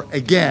war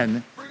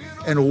again.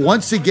 And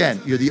once again,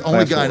 you're the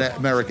only guy in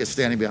America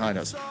standing behind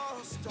us.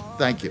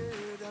 Thank you.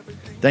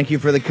 Thank you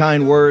for the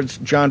kind words.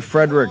 John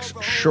Fredericks,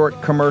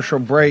 short commercial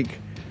break.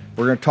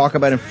 We're going to talk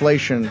about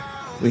inflation.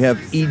 We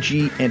have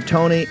E.G.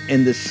 Antoni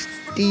and the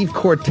Steve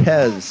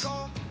Cortez,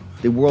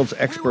 the world's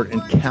expert in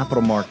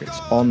capital markets,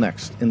 all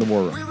next in the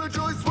War Room.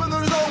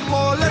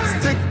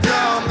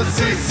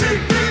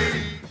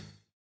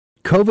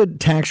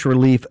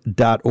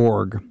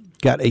 COVIDtaxrelief.org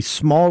got a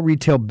small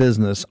retail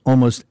business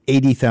almost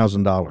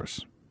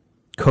 $80,000.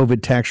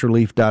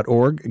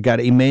 COVIDtaxrelief.org got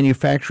a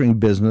manufacturing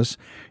business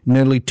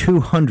nearly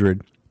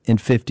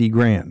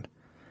 $250,000.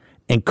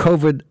 And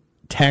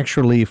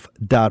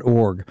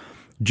COVIDtaxrelief.org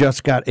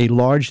just got a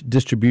large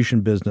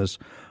distribution business,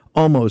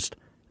 almost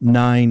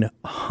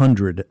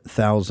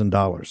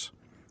 $900,000.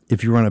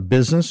 If you run a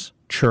business,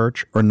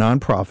 church, or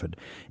nonprofit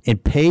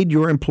and paid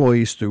your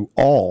employees through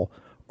all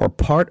or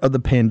part of the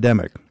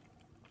pandemic,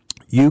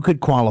 you could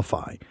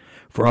qualify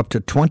for up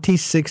to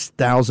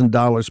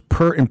 $26,000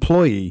 per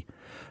employee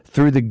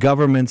through the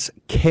government's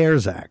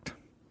CARES Act.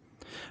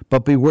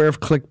 But beware of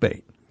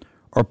clickbait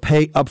or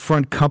pay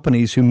upfront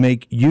companies who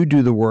make you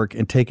do the work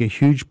and take a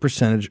huge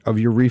percentage of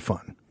your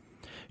refund.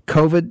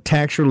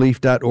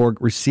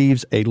 COVIDtaxrelief.org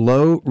receives a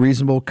low,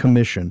 reasonable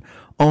commission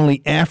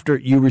only after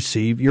you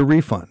receive your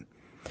refund.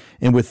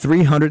 And with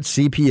 300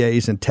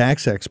 CPAs and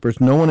tax experts,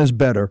 no one is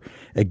better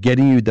at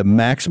getting you the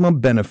maximum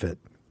benefit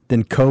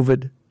than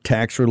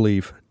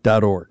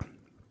COVIDtaxrelief.org.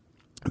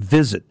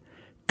 Visit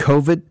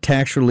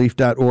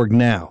COVIDtaxrelief.org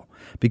now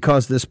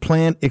because this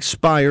plan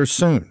expires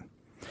soon.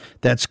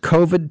 That's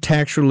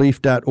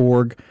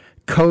COVIDtaxrelief.org,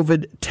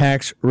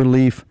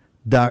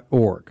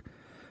 COVIDtaxrelief.org.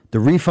 The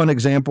refund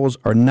examples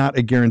are not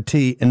a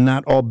guarantee, and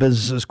not all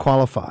businesses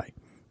qualify.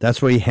 That's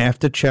why you have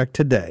to check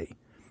today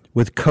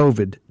with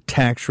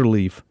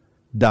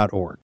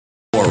COVIDtaxrelief.org.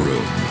 War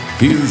Room.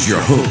 Here's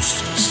your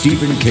host,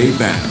 Stephen K.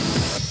 Bannon.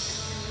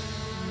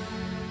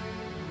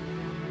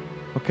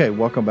 Okay,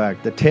 welcome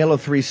back. The Tale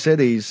of Three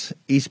Cities: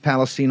 East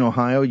Palestine,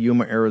 Ohio;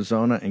 Yuma,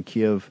 Arizona; and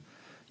Kiev,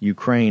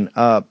 Ukraine.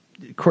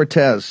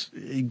 Cortez,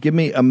 give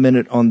me a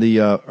minute on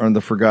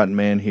the forgotten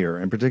man here.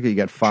 In particular, you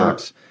got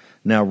Fox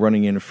now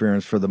running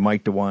interference for the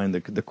Mike DeWine,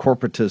 the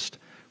corporatist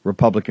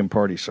Republican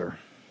Party, sir.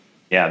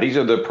 Yeah, these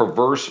are the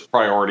perverse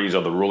priorities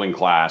of the ruling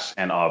class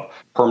and of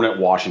permanent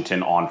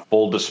Washington on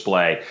full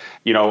display.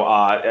 You know,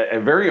 a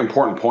very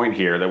important point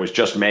here that was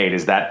just made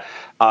is that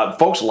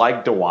folks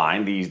like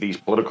DeWine, these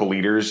political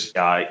leaders,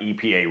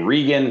 EPA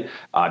Regan,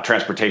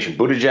 Transportation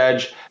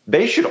Buttigieg,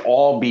 they should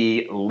all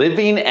be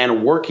living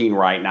and working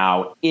right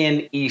now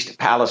in East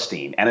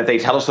Palestine. And if they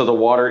tell us that the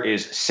water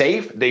is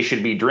safe, they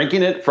should be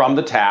drinking it from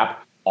the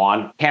tap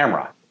on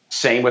camera.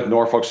 Same with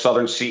Norfolk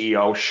Southern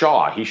CEO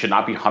Shaw. He should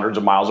not be hundreds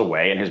of miles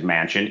away in his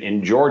mansion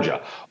in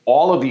Georgia.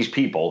 All of these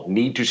people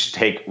need to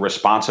take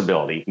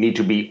responsibility, need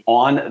to be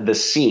on the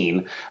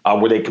scene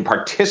where they can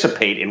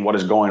participate in what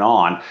is going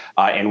on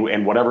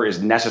and whatever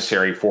is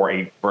necessary for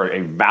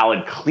a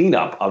valid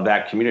cleanup of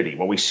that community.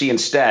 What we see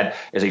instead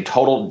is a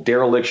total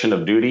dereliction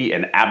of duty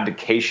and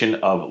abdication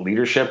of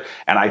leadership.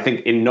 And I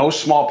think in no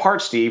small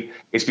part, Steve,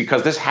 it's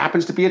because this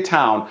happens to be a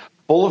town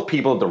full of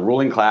people that the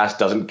ruling class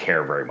doesn't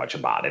care very much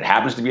about. It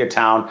happens to be a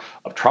town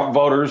of Trump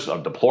voters,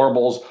 of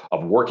deplorables,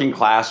 of working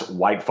class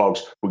white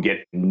folks who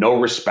get no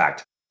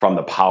respect from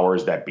the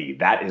powers that be.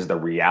 That is the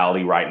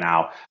reality right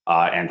now.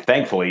 And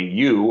thankfully,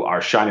 you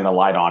are shining a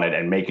light on it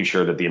and making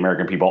sure that the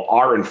American people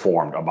are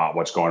informed about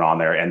what's going on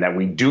there and that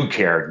we do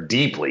care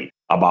deeply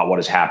about what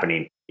is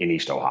happening in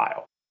East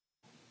Ohio.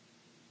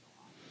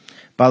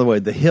 By the way,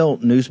 the Hill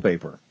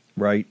newspaper,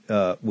 right,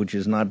 which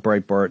is not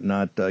Breitbart,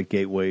 not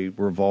Gateway,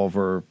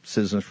 Revolver,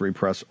 Citizens Free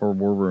Press, or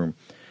War Room.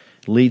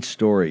 Lead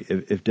story,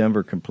 if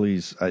Denver can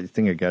please, I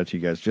think I got it to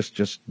you guys,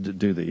 just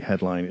do the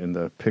headline in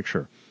the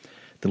picture.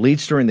 The lead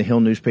story in the Hill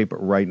newspaper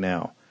right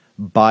now: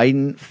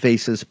 Biden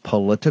faces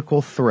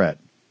political threat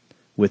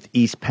with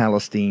East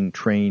Palestine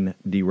train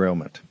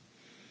derailment.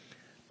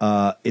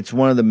 It's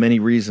one of the many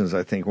reasons,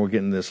 I think, we'll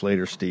get into this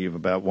later, Steve,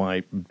 about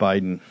why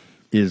Biden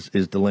is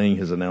delaying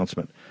his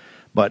announcement.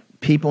 But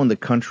people in the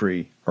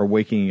country are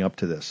waking up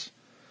to this,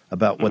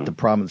 about what the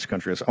problem in this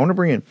country is. I want to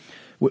bring in,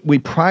 we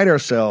pride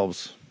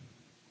ourselves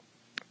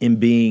in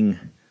being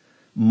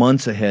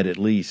months ahead at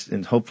least,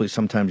 and hopefully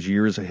sometimes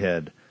years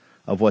ahead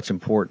of what's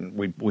important.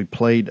 We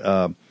played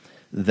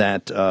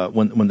that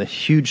when the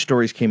huge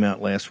stories came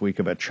out last week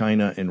about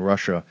China and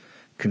Russia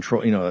going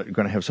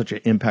to have such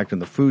an impact on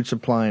the food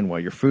supply and why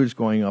your food's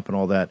going up and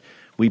all that.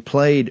 We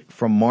played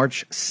from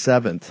March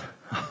 7th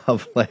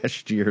of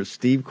last year,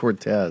 Steve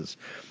Cortez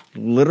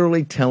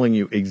literally telling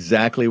you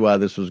exactly why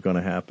this was going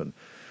to happen,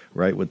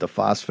 right, with the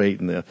phosphate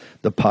and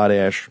the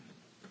potash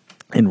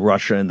in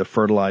Russia and the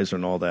fertilizer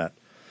and all that.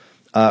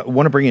 I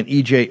want to bring in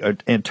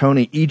EJ and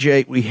Tony.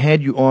 EJ, we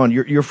had you on.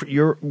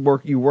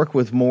 You work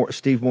with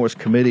Steve Moore's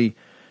committee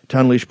to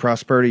unleash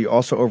prosperity,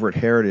 also over at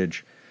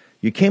Heritage.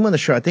 You came on the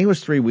show, I think it was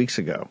 3 weeks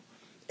ago,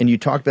 and you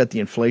talked about the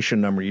inflation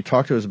number. You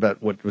talked to us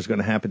about what was going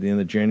to happen at the end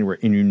of January,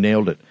 and you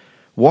nailed it.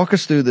 Walk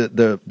us through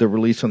the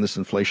release on this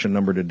inflation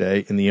number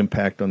today and the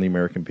impact on the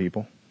American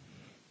people.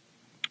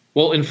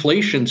 Well,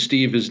 inflation,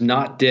 Steve, is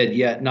not dead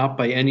yet, not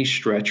by any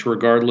stretch,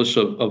 regardless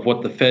of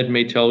what the Fed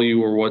may tell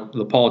you or what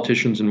the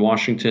politicians in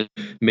Washington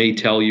may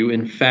tell you.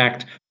 In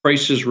fact,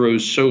 prices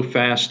rose so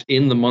fast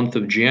in the month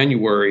of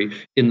January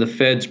in the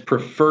Fed's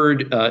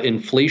preferred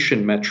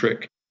inflation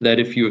metric that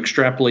if you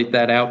extrapolate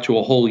that out to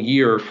a whole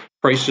year,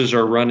 price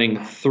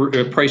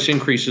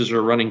increases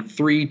are running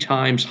 3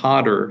 times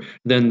hotter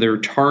than their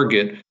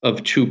target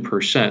of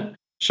 2%.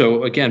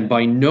 So again,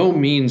 by no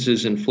means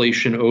is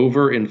inflation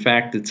over. In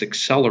fact, it's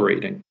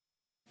accelerating.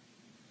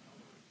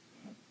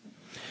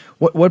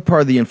 What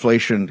part of the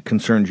inflation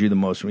concerns you the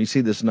most? When you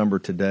see this number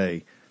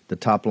today, the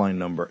top line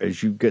number,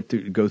 as you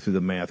go through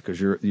the math, because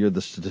you're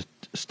the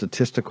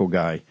statistical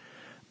guy,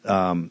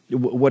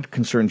 what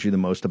concerns you the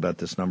most about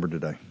this number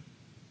today?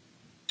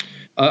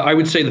 I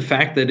would say the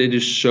fact that it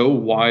is so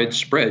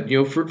widespread.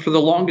 For the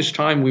longest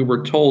time, we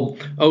were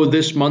told, oh,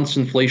 this month's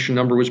inflation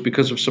number was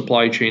because of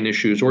supply chain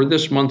issues, or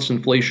this month's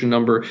inflation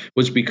number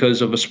was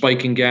because of a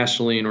spike in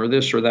gasoline, or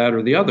this or that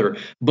or the other.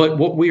 But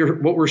what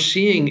we're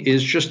seeing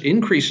is just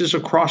increases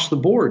across the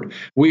board.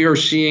 We are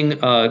seeing,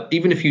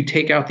 even if you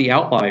take out the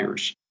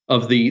outliers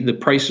of the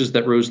prices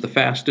that rose the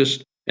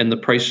fastest and the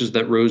prices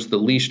that rose the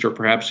least or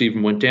perhaps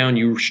even went down,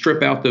 you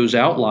strip out those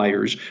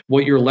outliers,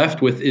 what you're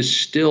left with is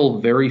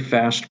still very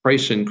fast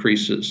price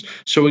increases.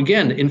 So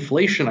again,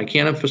 inflation, I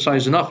can't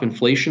emphasize enough,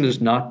 inflation is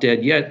not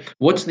dead yet.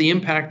 What's the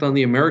impact on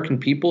the American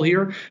people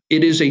here?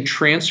 It is a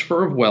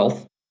transfer of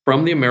wealth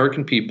from the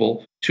American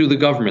people to the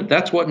government.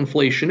 That's what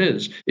inflation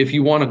is. If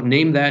you want to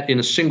name that in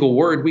a single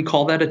word, we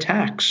call that a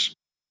tax.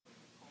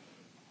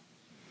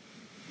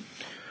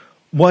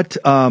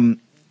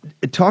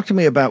 Talk to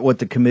me about what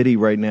the committee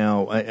right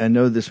now, I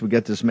know we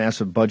got this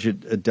massive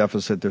budget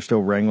deficit they're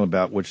still wrangling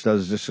about, which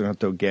does just have to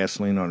throw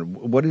gasoline on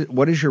it.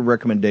 What is your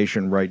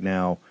recommendation right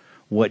now,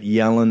 what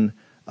Yellen,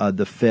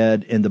 the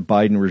Fed, and the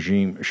Biden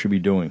regime should be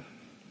doing?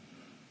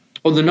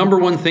 Well, the number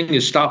one thing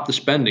is stop the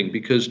spending,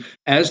 because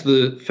as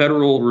the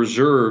Federal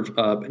Reserve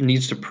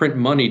needs to print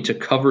money to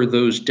cover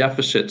those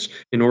deficits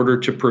in order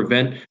to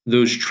prevent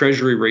those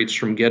treasury rates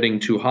from getting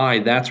too high,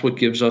 that's what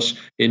gives us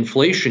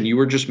inflation. You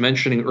were just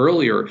mentioning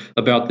earlier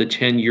about the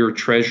 10-year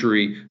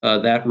treasury.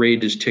 That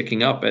rate is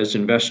ticking up as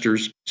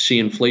investors see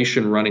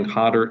inflation running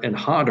hotter and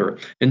hotter.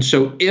 And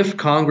so if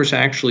Congress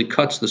actually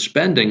cuts the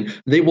spending,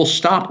 they will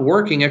stop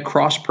working at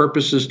cross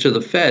purposes to the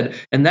Fed.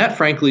 And that,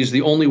 frankly, is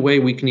the only way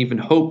we can even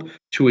hope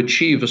to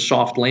achieve a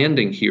soft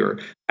landing here.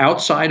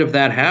 Outside of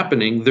that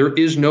happening, there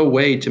is no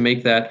way to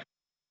make that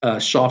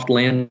soft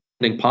landing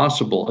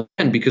possible.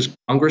 Again, because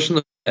Congress and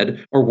the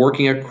Fed are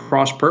working at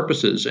cross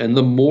purposes. And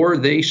the more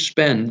they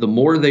spend, the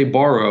more they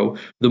borrow,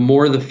 the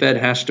more the Fed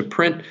has to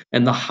print,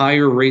 and the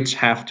higher rates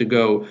have to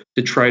go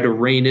to try to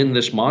rein in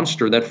this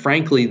monster that,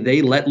 frankly,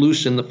 they let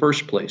loose in the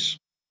first place.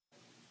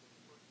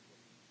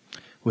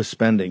 With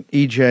spending.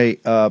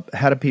 EJ,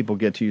 how do people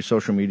get to your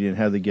social media, and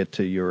how do they get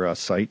to your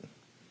site?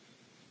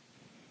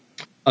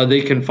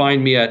 They can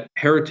find me at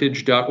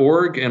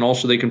heritage.org, and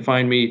also they can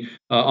find me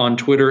on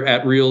Twitter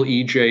at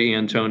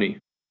RealEJAntoni.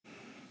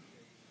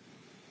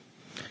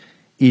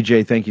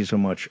 EJ, thank you so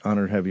much.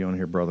 Honored to have you on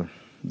here, brother.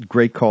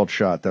 Great called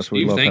shot. That's what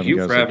we love having you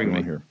guys for having me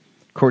on here.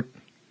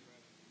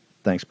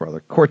 Thanks,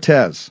 brother.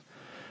 Cortez.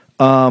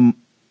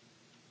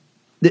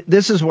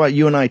 This is why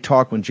you and I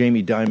talked when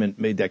Jamie Dimon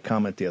made that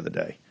comment the other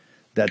day,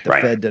 that the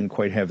Fed doesn't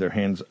quite have their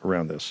hands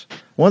around this.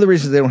 One of the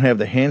reasons they don't have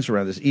their hands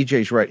around this,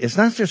 EJ's right, it's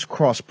not just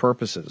cross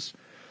purposes.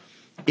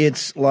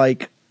 It's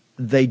like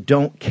they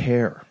don't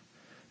care.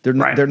 They're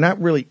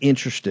not really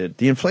interested.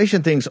 The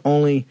inflation thing's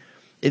only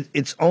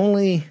it's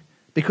only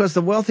because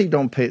the wealthy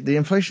don't pay. The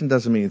inflation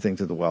doesn't mean anything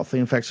to the wealthy.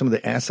 In fact, some of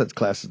the asset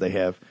classes they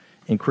have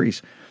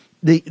increase.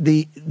 They're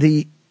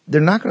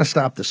not going to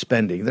stop the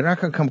spending. They're not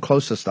going to come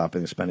close to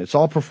stopping the spending. It's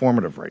all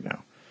performative right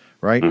now,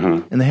 right?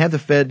 Mm-hmm. And they have the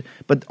Fed,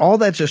 but all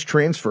that's just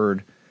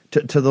transferred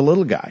to the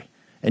little guy.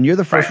 And you're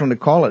the first one to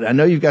call it. I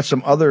know you've got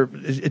some other.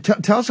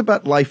 Tell us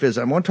about life is.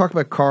 I want to talk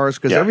about cars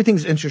because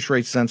everything's interest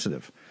rate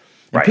sensitive.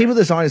 And people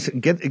this audience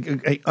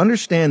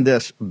understand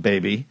this,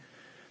 baby.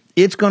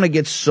 It's going to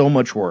get so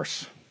much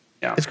worse.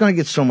 Yeah. It's going to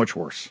get so much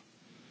worse.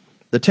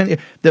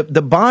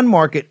 The bond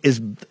market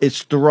is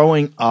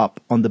throwing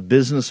up on the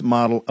business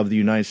model of the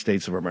United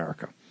States of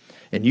America.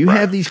 And you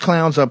have these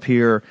clowns up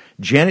here,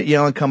 Janet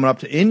Yellen coming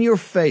up in your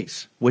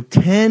face with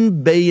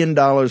 $10 billion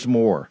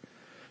more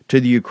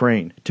to the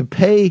Ukraine to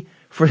pay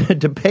for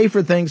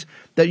things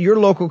that your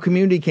local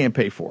community can't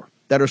pay for,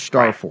 that are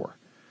starved for,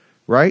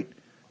 right?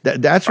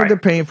 That's what they're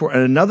paying for,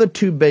 and another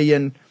 $2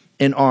 billion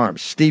in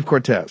arms. Steve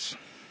Cortez.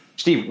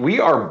 Steve, we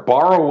are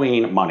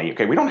borrowing money.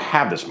 Okay, we don't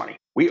have this money.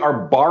 We are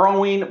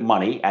borrowing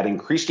money at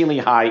increasingly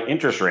high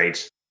interest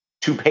rates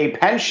to pay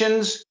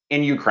pensions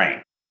in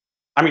Ukraine.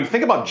 I mean,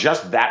 think about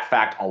just that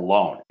fact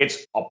alone.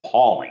 It's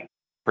appalling,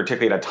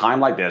 particularly at a time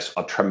like this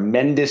of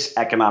tremendous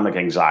economic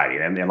anxiety.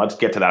 And let's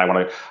get to that. I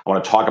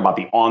want to talk about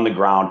the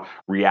on-the-ground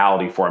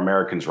reality for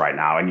Americans right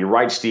now. And you're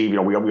right, Steve.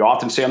 We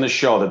often say on this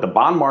show that the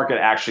bond market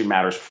actually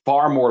matters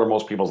far more to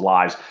most people's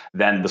lives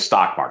than the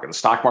stock market. The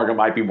stock market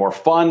might be more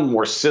fun,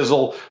 more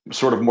sizzle,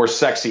 sort of more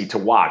sexy to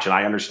watch. And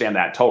I understand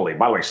that totally.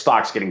 By the way,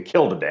 stock's getting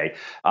killed today.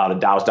 The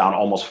Dow's down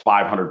almost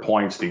 500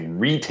 points. The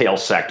retail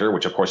sector,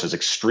 which of course is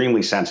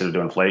extremely sensitive to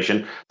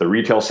inflation, the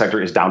retail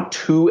sector is down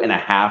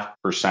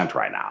 2.5%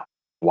 right now.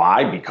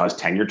 Why? Because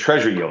 10-year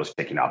treasury yield is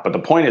picking up. But the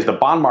point is the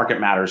bond market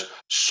matters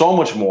so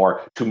much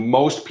more to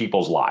most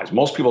people's lives.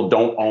 Most people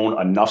don't own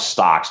enough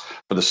stocks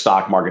for the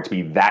stock market to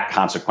be that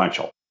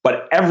consequential.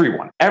 But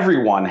everyone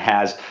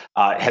has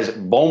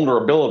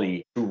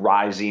vulnerability to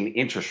rising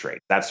interest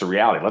rates. That's the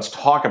reality. Let's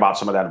talk about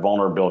some of that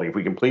vulnerability. If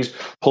we can please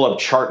pull up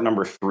chart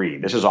number 3.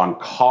 This is on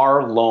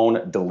car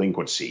loan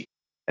delinquency.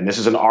 And this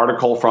is an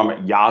article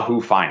from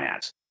Yahoo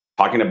Finance.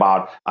 Talking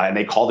about, and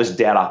they call this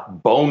data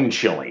bone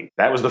chilling.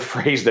 That was the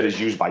phrase that is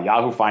used by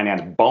Yahoo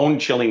Finance, bone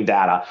chilling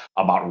data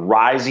about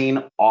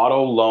rising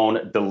auto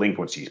loan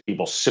delinquencies.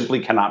 People simply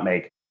cannot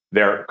make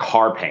their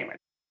car payment.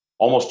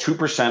 Almost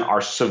 2%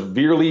 are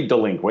severely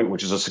delinquent,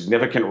 which is a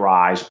significant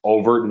rise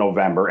over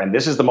November. And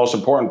this is the most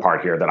important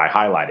part here that I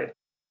highlighted.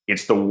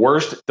 It's the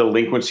worst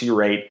delinquency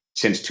rate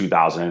since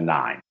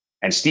 2009.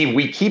 And Steve,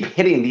 we keep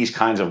hitting these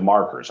kinds of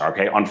markers,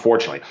 okay?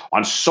 Unfortunately,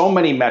 on so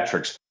many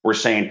metrics, we're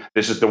saying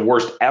this is the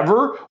worst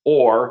ever,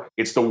 or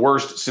it's the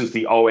worst since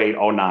the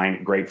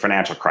 08-09 great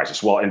financial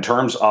crisis. Well, in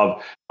terms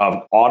of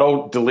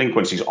auto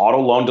delinquencies,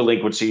 auto loan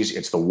delinquencies,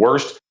 it's the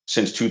worst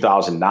since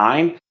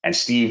 2009. And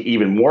Steve,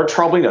 even more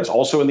troubling, that's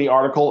also in the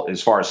article,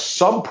 as far as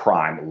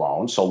subprime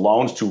loans, so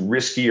loans to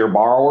riskier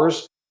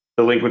borrowers,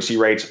 delinquency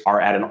rates are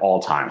at an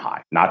all-time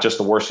high. Not just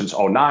the worst since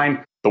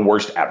 09, the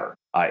worst ever.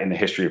 In the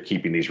history of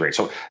keeping these rates.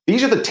 So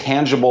these are the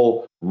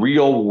tangible,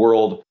 real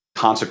world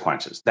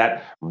consequences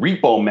that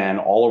repo men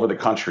all over the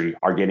country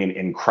are getting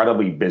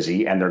incredibly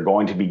busy, and they're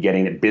going to be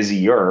getting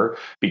busier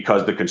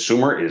because the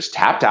consumer is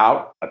tapped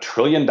out, $1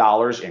 trillion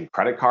in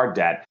credit card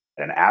debt,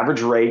 at an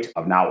average rate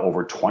of now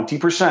over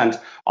 20%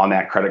 on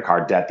that credit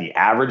card debt. The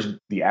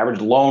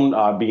average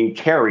loan being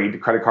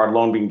carried, credit card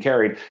loan being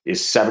carried,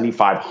 is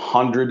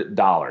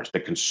 $7,500. The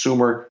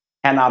consumer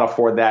cannot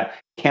afford that,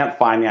 can't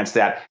finance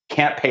that,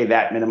 can't pay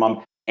that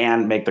minimum,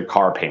 and make the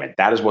car payment.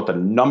 That is what the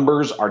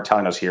numbers are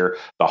telling us here,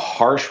 the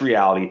harsh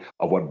reality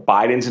of what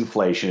Biden's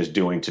inflation is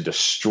doing to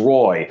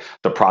destroy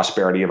the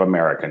prosperity of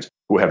Americans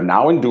who have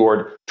now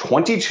endured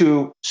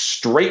 22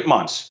 straight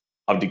months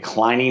of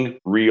declining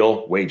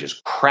real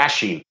wages,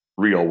 crashing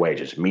real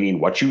wages,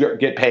 meaning what you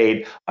get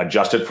paid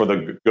adjusted for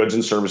the goods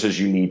and services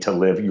you need to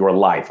live your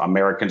life.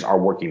 Americans are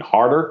working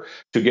harder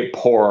to get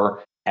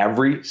poorer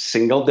every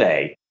single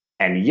day.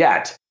 And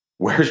yet,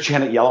 where's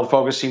Janet Yellen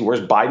focusing? Where's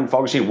Biden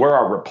focusing? Where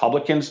are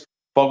Republicans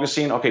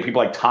focusing? Okay,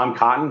 people like Tom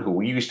Cotton, who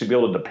we used to be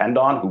able to depend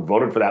on, who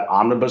voted for that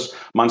omnibus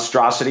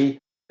monstrosity,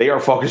 they are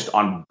focused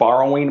on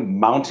borrowing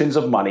mountains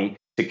of money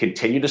to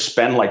continue to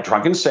spend like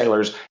drunken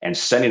sailors and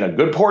sending a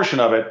good portion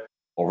of it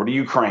over to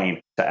Ukraine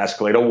to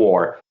escalate a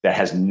war that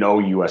has no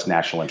U.S.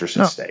 national interest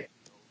at stake.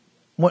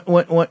 When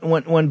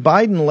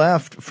Biden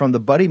left from the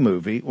Buddy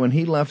movie,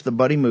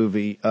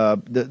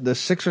 the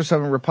 6 or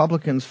 7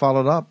 Republicans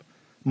followed up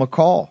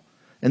McCall.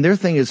 And their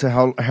thing is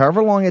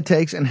however long it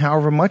takes and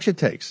however much it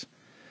takes.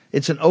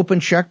 It's an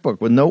open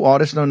checkbook with no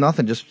audits, no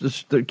nothing.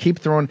 Just keep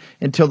throwing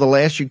until the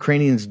last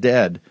Ukrainian's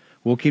dead.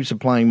 We'll keep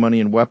supplying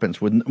money and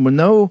weapons with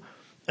no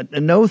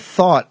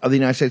thought of the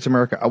United States of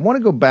America. I want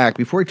to go back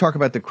before we talk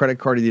about the credit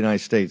card of the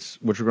United States,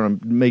 which we're going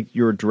to make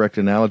your direct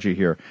analogy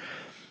here.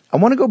 I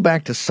want to go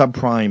back to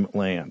subprime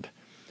land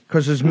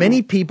because there's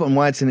many people, and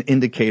why it's an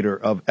indicator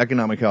of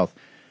economic health.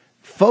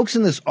 Folks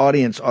in this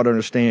audience ought to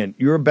understand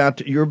you're about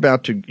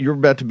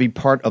to be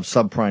part of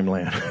subprime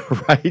land,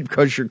 right?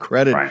 Because your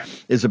credit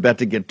is about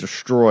to get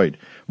destroyed.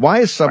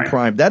 Why is subprime?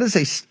 Right. That is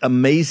a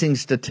amazing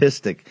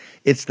statistic.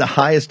 It's the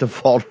highest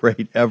default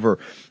rate ever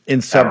in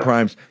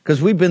subprimes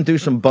because we've been through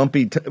some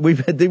bumpy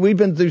we've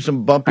been through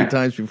some bumpy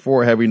times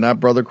before, have we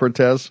not, Brother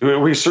Cortez?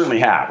 We certainly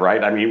have,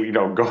 right? I mean,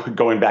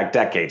 going back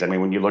decades. I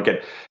mean, when you look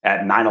at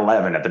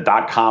 9/11, at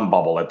the .com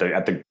bubble, at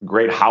the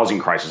great housing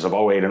crisis of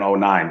 08 and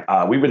 09,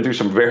 we've been through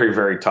some very,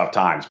 very tough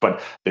times.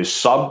 But the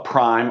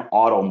subprime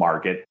auto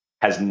market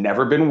has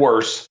never been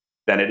worse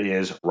than it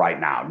is right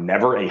now.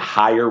 Never a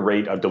higher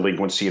rate of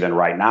delinquency than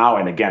right now.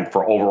 And again,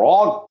 for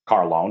overall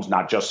car loans,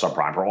 not just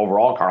subprime, for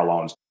overall car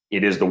loans,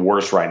 it is the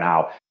worst right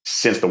now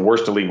since the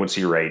worst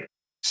delinquency rate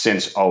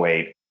since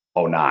 08,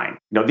 09.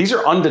 These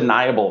are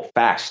undeniable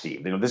facts,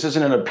 Steve. This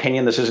isn't an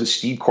opinion. This isn't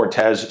Steve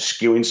Cortez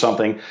skewing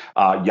something.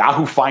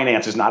 Yahoo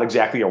Finance is not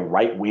exactly a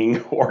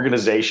right-wing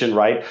organization,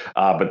 right?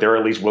 But they're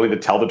at least willing to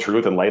tell the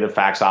truth and lay the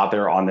facts out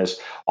there on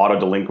this auto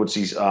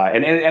delinquencies.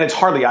 And it's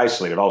hardly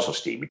isolated also,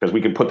 Steve, because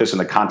we can put this in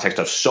the context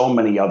of so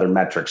many other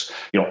metrics,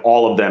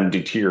 all of them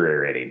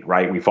deteriorating,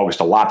 right? We focused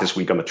a lot this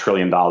week on the $1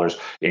 trillion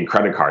in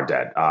credit card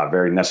debt,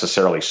 very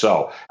necessarily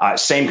so.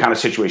 Same kind of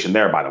situation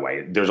there, by the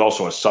way. There's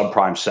also a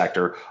subprime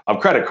sector of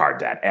credit card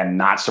debt. And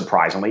not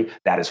surprisingly,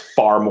 that is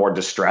far more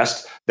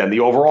distressed than the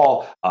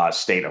overall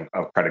state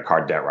of credit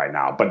card debt right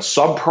now. But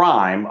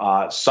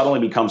subprime suddenly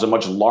becomes a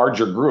much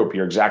larger group.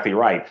 You're exactly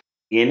right.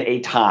 In a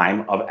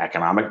time of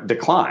economic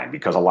decline,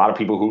 because a lot of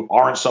people who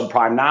aren't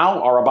subprime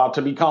now are about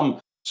to become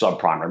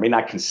subprime or may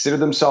not consider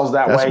themselves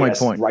that way.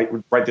 That's my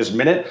point. Right this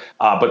minute,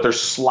 but they're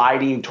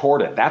sliding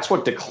toward it. That's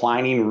what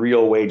declining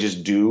real wages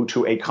do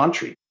to a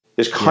country.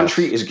 This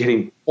country is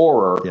getting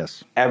poorer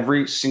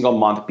every single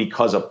month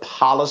because of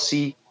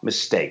policy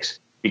mistakes,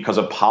 because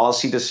of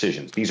policy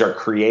decisions. These are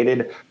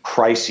created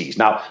crises.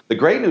 Now, the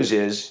great news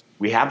is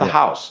we have the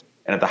House,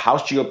 and if the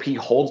House GOP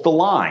holds the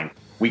line,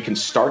 we can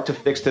start to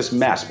fix this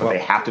mess, but they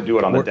have to do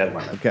it on the debt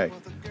limit. Okay.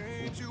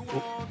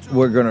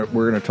 We're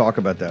gonna talk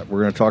about that.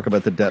 We're gonna talk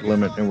about the debt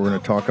limit, and we're gonna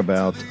talk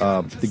about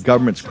the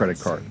government's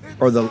credit card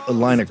or the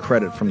line of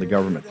credit from the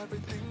government.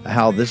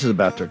 How this is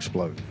about to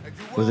explode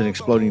with an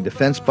exploding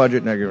defense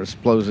budget, now you're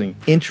exploding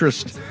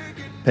interest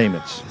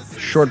payments.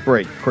 Short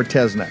break.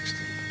 Cortez next.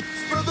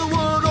 Spread the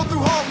word all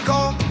through Hong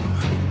Kong.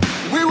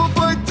 We will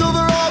fight till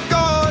they're all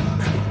gone.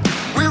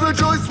 We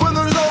rejoice when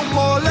there's no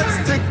more.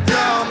 Let's take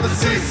down the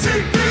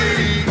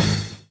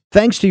CCP.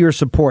 Thanks to your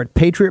support,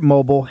 Patriot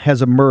Mobile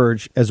has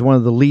emerged as one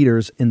of the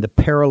leaders in the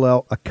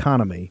parallel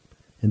economy,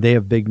 and they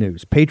have big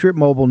news. Patriot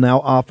Mobile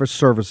now offers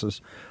services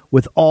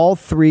with all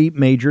 3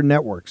 major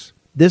networks.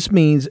 This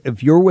means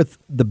if you're with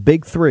the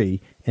big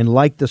 3 and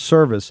like the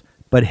service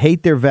but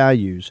hate their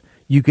values,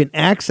 you can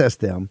access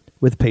them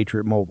with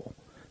Patriot Mobile.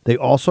 They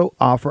also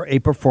offer a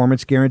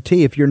performance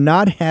guarantee. If you're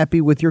not happy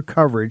with your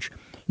coverage,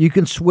 you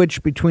can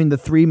switch between the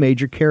 3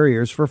 major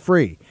carriers for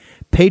free.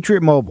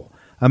 Patriot Mobile,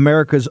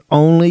 America's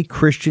only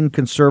Christian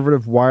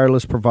conservative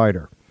wireless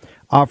provider,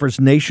 offers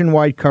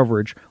nationwide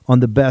coverage on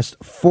the best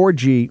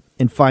 4G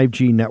and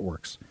 5G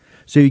networks.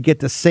 So you get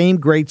the same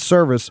great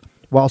service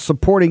while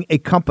supporting a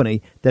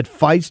company that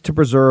fights to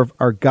preserve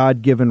our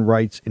God-given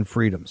rights and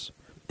freedoms.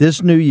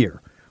 This new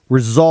year,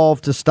 resolve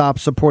to stop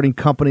supporting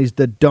companies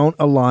that don't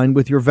align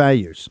with your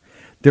values.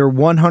 Their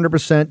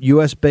 100%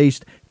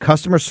 U.S.-based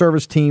customer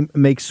service team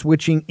makes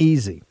switching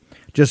easy.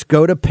 Just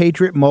go to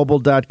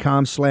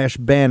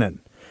patriotmobile.com/Bannon.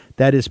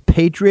 That is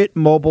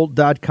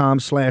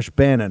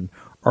patriotmobile.com/Bannon,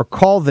 or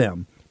call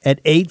them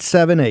at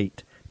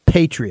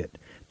 878-PATRIOT.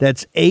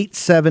 That's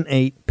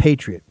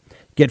 878-PATRIOT.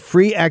 Get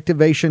free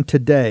activation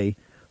today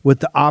with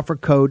the offer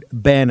code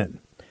Bannon.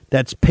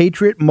 That's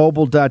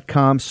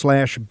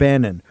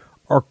patriotmobile.com/Bannon,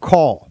 or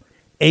call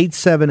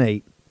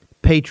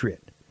 878-PATRIOT.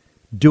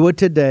 Do it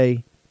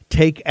today.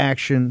 Take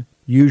action.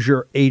 Use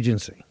your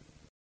agency.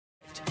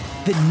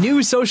 The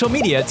new social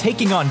media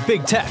taking on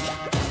big tech,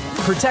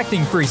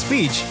 protecting free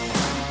speech,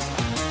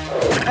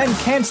 and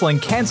canceling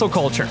cancel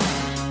culture.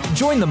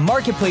 Join the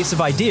marketplace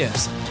of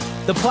ideas.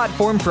 The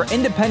platform for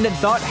independent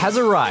thought has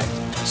arrived.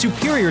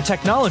 Superior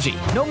technology.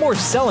 No more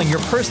selling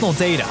your personal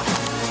data.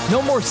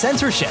 No more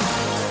censorship.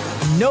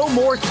 No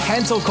more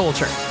cancel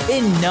culture.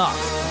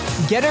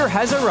 Enough. Getter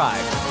has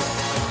arrived.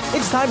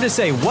 It's time to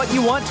say what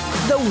you want,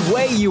 the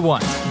way you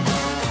want.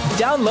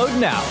 Download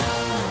now.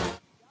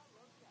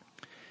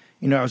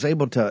 You know, I was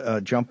able to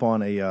jump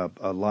on a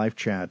live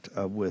chat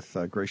with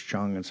Grace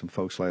Chung and some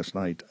folks last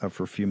night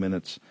for a few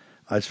minutes.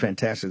 It's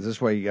fantastic. This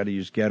is why you got to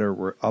use Getter.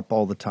 We're up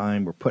all the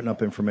time. We're putting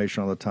up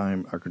information all the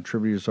time. Our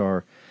contributors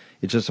are.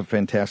 It's just a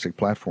fantastic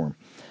platform.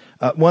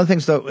 One of the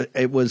things, though,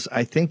 it was,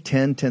 I think,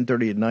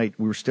 10:30 at night.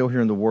 We were still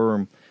here in the War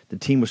Room. The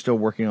team was still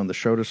working on the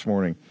show this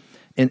morning.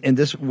 And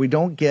this, we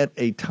don't get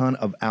a ton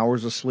of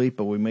hours of sleep,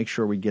 but we make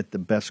sure we get the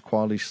best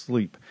quality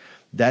sleep.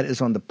 That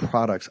is on the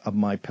products of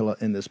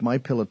MyPillow, and this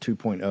MyPillow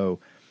 2.0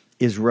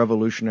 is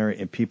revolutionary,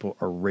 and people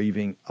are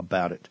raving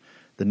about it.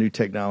 The new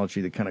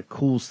technology that kind of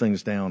cools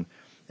things down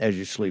as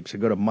you sleep. So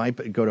go to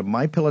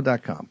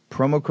mypillow.com,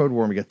 promo code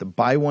WARROOM. You get the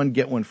buy one,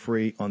 get one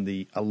free on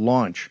the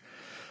launch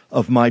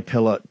of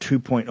MyPillow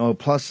 2.0.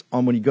 Plus,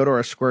 when you go to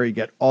our square, you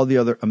get all the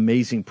other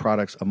amazing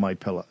products of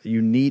MyPillow.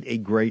 You need a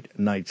great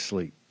night's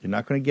sleep. You're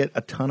not going to get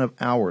a ton of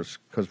hours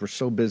because we're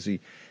so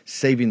busy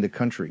saving the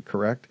country,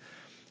 correct?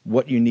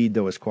 What you need,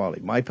 though, is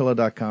quality.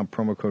 MyPillow.com,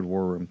 promo code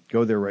WARROOM.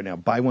 Go there right now.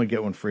 Buy one,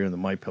 get one free on the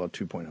MyPillow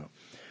 2.0.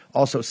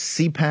 Also,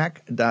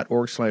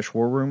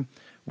 cpac.org/warroom.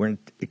 We're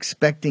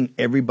expecting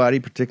everybody,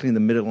 particularly in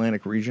the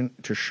Mid-Atlantic region,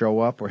 to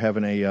show up. We're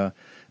having a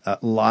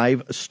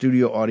live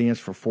studio audience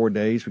for 4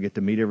 days. We get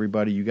to meet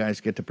everybody. You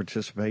guys get to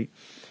participate.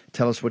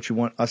 Tell us what you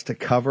want us to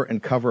cover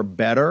and cover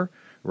better,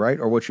 right?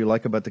 Or what you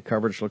like about the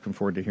coverage. Looking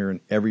forward to hearing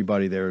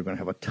everybody there. We're going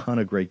to have a ton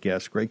of great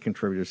guests, great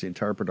contributors. The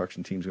entire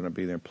production team's going to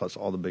be there, plus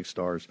all the big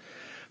stars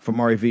from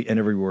REV and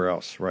everywhere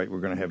else, right? We're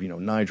going to have,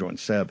 Nigel and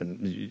Seb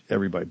and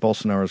everybody.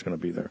 Bolsonaro's going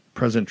to be there.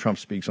 President Trump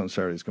speaks on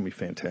Saturday. It's going to be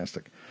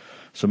fantastic.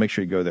 So make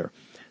sure you go there.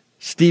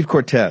 Steve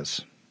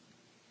Cortez,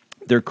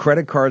 their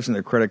credit cards and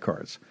their credit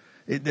cards.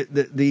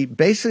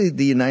 Basically,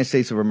 the United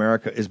States of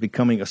America is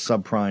becoming a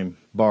subprime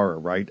borrower,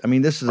 right? I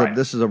mean, this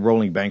is a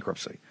rolling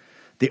bankruptcy.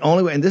 The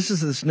only way, and this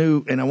is this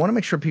new, and I want to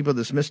make sure people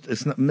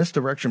it's not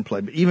misdirection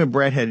play, but even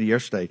Brad had it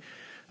yesterday.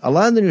 A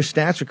lot of the new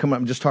stats are coming up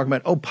and just talking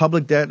about,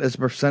 public debt as a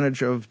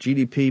percentage of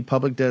GDP,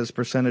 public debt as a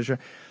percentage of,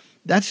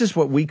 that's just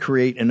what we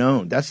create and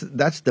own. That's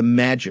the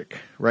magic,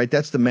 right?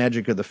 That's the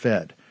magic of the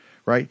Fed,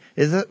 right?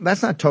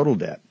 That's not total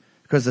debt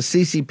because the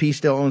CCP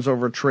still owns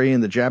over $1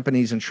 trillion, the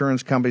Japanese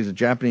insurance companies, the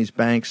Japanese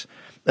banks.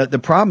 The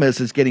problem is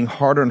it's getting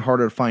harder and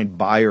harder to find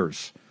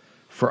buyers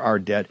for our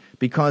debt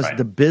because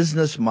the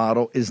business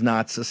model is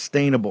not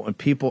sustainable, and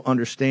people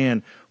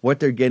understand what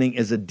they're getting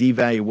is a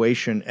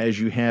devaluation. As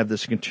you have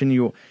this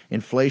continual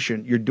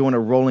inflation, you're doing a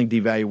rolling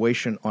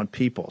devaluation on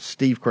people.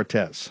 Steve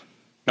Cortez.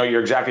 No,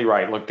 you're exactly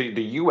right. Look,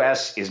 the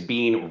U.S. is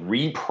being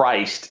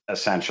repriced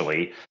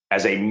essentially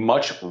as a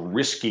much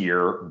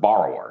riskier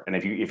borrower. And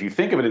if you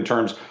think of it in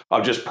terms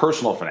of just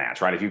personal finance,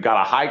 right? If you've got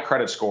a high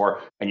credit score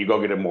and you go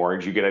get a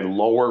mortgage, you get a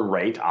lower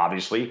rate,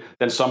 obviously,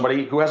 than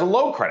somebody who has a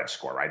low credit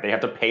score, right? They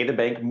have to pay the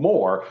bank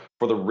more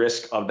for the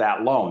risk of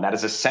that loan. That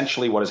is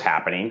essentially what is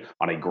happening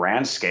on a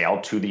grand scale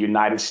to the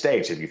United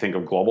States. If you think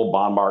of global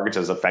bond markets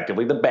as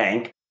effectively the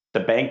bank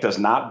does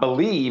not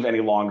believe any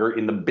longer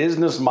in the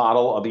business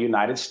model of the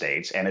United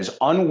States and is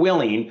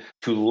unwilling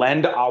to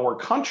lend our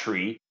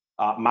country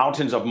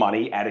mountains of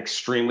money at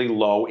extremely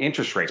low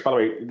interest rates. By the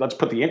way, let's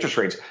put the interest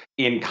rates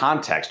in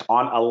context.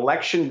 On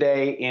Election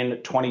Day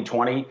in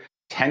 2020,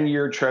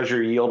 10-year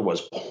Treasury yield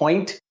was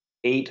 0.8%,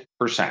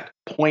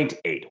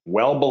 0.8,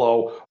 well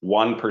below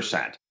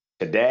 1%.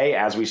 Today,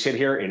 as we sit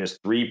here, it is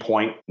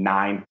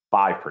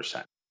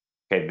 3.95%.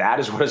 Okay, that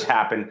is what has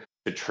happened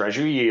to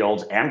Treasury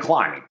yields and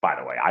climbing, by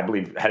the way. I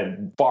believe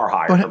headed far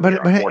higher.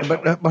 But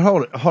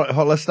hold it.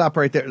 Let's stop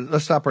right there.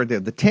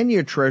 The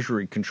 10-year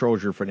Treasury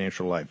controls your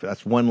financial life.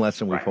 That's one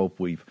lesson we hope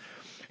we've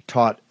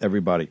taught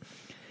everybody.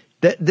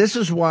 This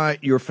is why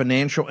your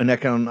financial and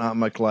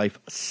economic life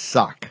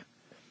suck.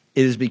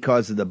 It is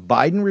because of the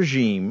Biden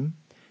regime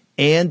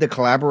and the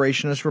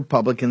collaborationist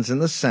Republicans in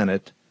the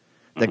Senate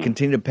that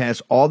continue to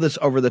pass all this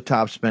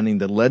over-the-top spending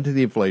that led to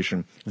the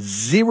inflation,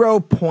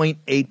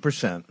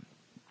 0.8%.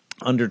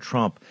 under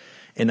Trump.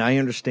 And I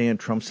understand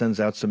Trump sends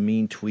out some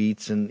mean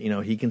tweets and,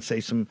 he can say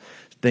some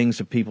things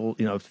that people,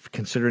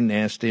 consider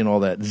nasty and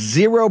all that.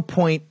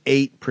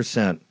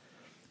 0.8%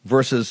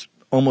 versus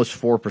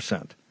almost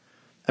 4%.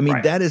 I mean,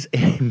 Right. that's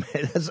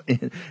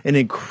an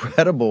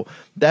incredible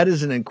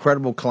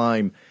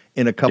climb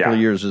in a couple of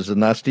years, is it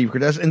not, Steve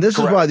Cortez? And this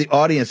is why the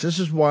audience, this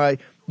is why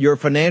your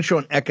financial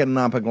and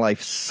economic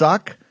life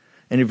suck.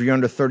 And if you're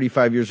under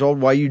 35 years old,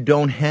 why you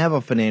don't have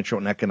a financial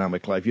and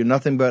economic life. You're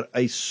nothing but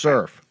a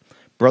serf.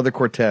 Brother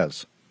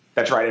Cortez.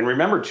 That's right. And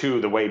remember,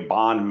 too, the way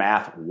bond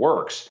math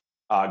works,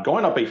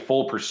 going up a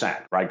full percent,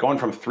 right, going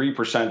from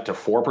 3% to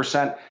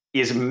 4%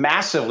 is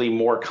massively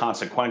more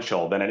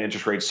consequential than an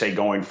interest rate, say,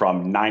 going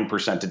from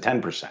 9% to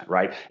 10%,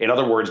 right? In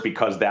other words,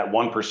 because that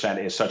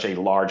 1% is such a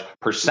large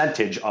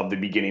percentage of the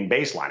beginning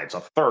baseline. It's a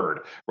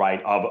third,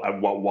 right,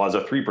 of what was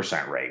a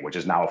 3% rate, which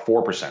is now a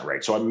 4%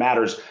 rate. So it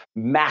matters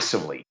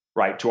massively,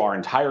 right, to our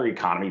entire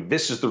economy.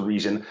 This is the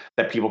reason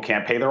that people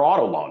can't pay their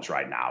auto loans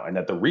right now, and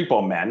that the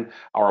repo men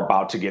are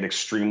about to get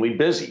extremely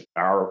busy,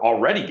 are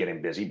already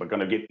getting busy, but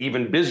going to get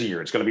even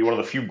busier. It's going to be one of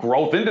the few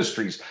growth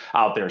industries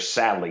out there,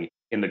 sadly,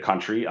 in the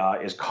country,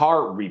 is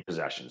car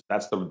repossessions.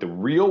 That's the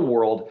real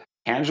world,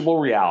 tangible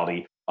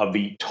reality of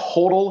the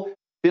total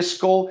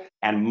fiscal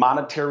and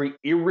monetary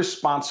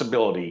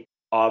irresponsibility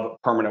of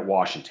permanent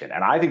Washington.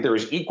 And I think there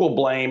is equal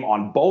blame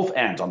on both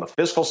ends, on the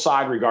fiscal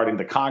side regarding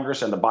the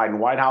Congress and the Biden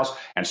White House,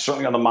 and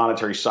certainly on the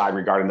monetary side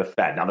regarding the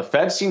Fed. Now, the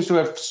Fed seems to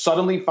have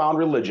suddenly found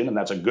religion, and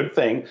that's a good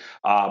thing,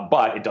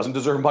 but it doesn't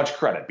deserve much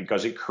credit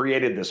because it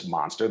created this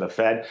monster. The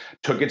Fed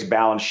took its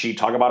balance sheet,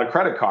 talk about a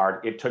credit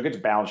card, it took its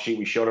balance sheet,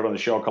 we showed it on the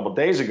show a couple of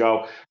days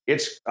ago,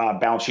 its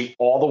balance sheet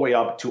all the way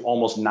up to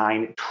almost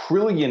 $9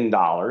 trillion.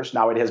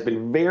 Now, it has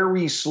been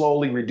very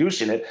slowly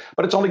reducing it,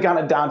 but it's only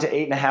gotten it down to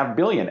 $8.5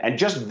 billion. And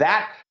just that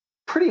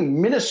pretty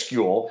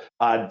minuscule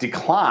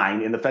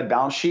decline in the Fed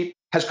balance sheet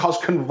has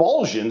caused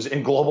convulsions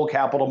in global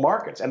capital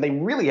markets. And they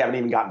really haven't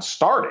even gotten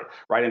started,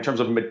 right, in terms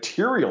of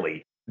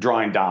materially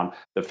drawing down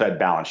the Fed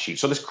balance sheet.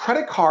 So this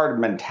credit card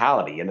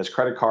mentality and this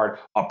credit card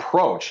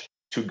approach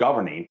to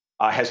governing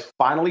has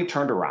finally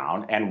turned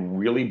around and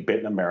really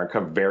bitten America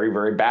very,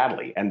 very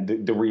badly.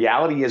 And the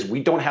reality is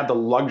we don't have the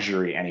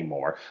luxury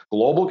anymore.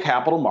 Global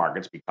capital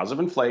markets, because of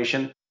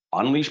inflation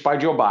unleashed by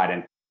Joe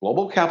Biden,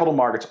 global capital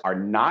markets are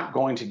not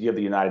going to give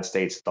the United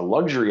States the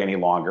luxury any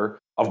longer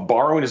of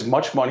borrowing as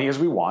much money as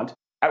we want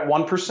at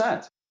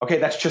 1%. Okay,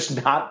 that's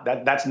just not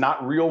that's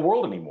not real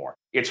world anymore.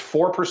 It's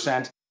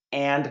 4%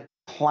 and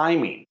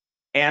climbing,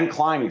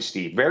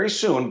 Steve. Very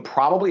soon,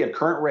 probably at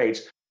current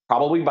rates,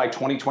 probably by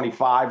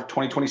 2025,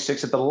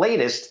 2026 at the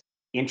latest,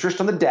 interest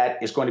on the debt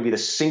is going to be the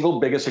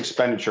single biggest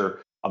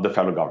expenditure of the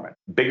federal government,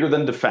 bigger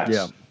than defense.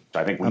 Yeah. So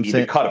I think we need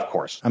to cut, of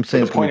course. I'm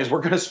saying the point is we're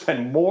going to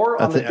spend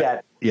more on the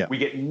debt. Yeah. We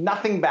get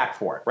nothing back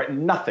for it, right?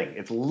 Nothing.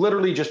 It's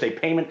literally just a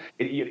payment.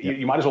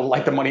 You might as well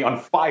light the money on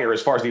fire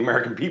as far as the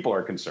American people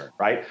are concerned,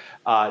 right?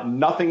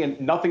 Nothing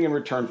in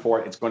return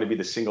for it. It's going to be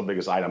the single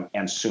biggest item,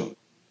 and soon.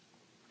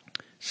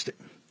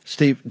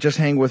 Steve, just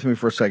hang with me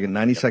for a second.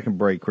 90-second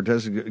break.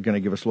 Cortez is going to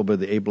give us a little bit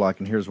of the A block,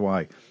 and here's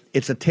why.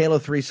 It's a tale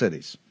of three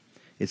cities.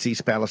 It's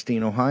East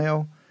Palestine,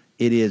 Ohio.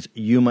 It is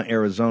Yuma,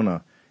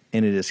 Arizona.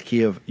 And it is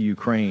Kiev,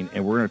 Ukraine.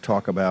 And we're going to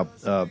talk about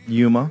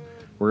Yuma.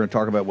 We're going to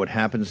talk about what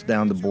happens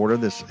down the border,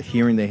 this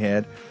hearing they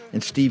had,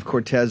 and Steve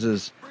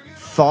Cortez's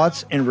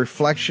thoughts and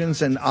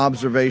reflections and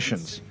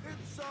observations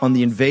on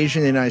the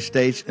invasion of the United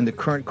States and the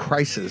current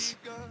crisis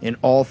in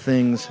all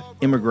things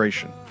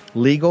immigration,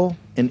 legal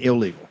and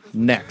illegal.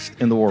 Next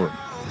in the War Room.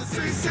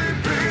 Spread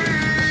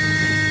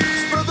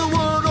the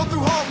word all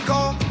through Hong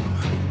Kong.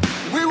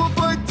 We will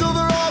fight till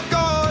they're all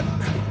gone.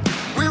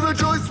 We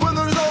rejoice when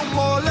there's no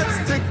more. Let's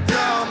take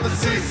down the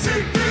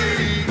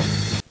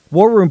CCP.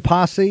 War Room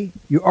Posse,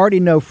 you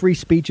already know free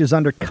speech is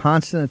under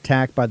constant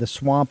attack by the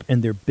swamp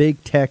and their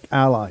big tech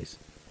allies.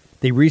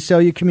 They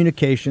resell your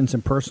communications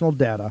and personal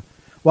data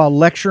while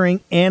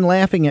lecturing and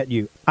laughing at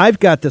you. I've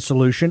got the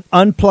solution.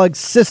 Unplugged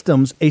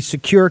Systems, a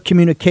secure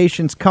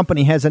communications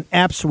company, has an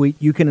app suite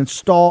you can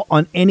install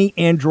on any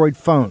Android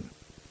phone,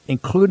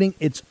 including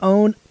its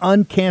own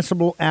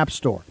uncancelable app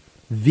store,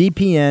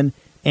 VPN,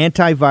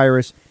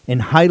 antivirus,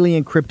 and highly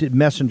encrypted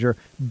messenger,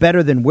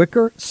 better than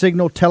Wickr,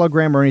 Signal,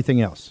 Telegram, or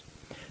anything else.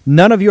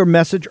 None of your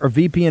message or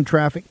VPN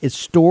traffic is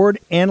stored,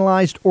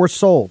 analyzed, or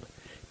sold.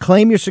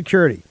 Claim your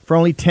security for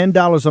only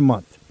 $10 a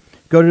month.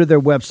 Go to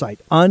their website,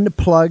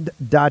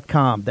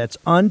 unplugged.com. That's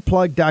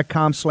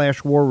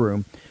unplugged.com/war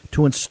room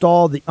to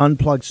install the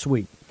Unplugged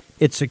suite.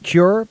 It's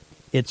secure,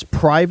 it's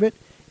private,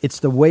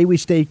 it's the way we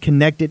stay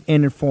connected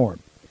and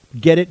informed.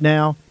 Get it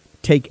now.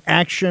 Take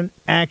action,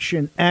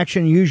 action,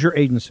 action. Use your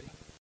agency.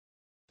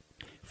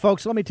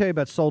 Folks, let me tell you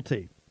about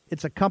Solti.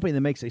 It's a company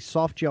that makes a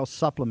soft gel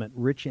supplement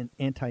rich in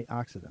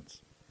antioxidants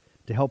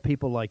to help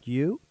people like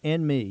you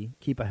and me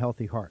keep a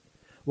healthy heart.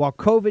 While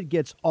COVID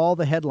gets all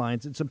the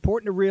headlines, it's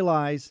important to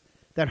realize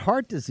that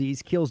heart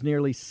disease kills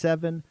nearly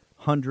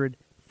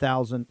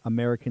 700,000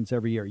 Americans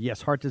every year.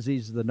 Yes, heart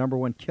disease is the number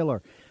one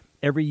killer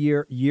every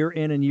year, year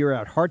in and year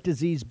out. Heart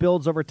disease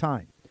builds over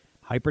time.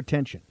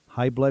 Hypertension,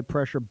 high blood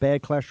pressure,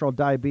 bad cholesterol,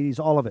 diabetes,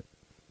 all of it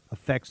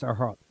affects our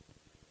heart.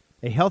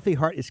 A healthy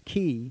heart is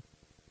key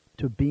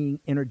to being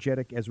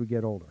energetic as we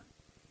get older.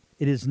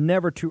 It is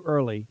never too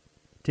early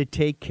to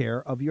take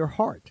care of your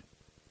heart.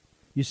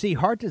 You see,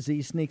 heart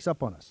disease sneaks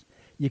up on us.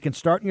 You can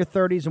start in your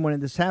 30s, and when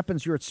this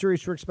happens, you're at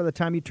serious risk by the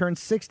time you turn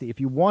 60. If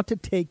you want to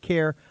take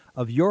care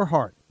of your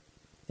heart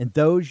and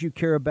those you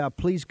care about,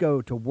 please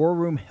go to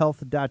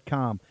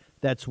warroomhealth.com.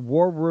 That's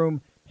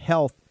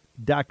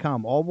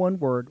warroomhealth.com. All one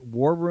word,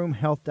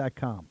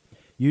 warroomhealth.com.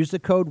 Use the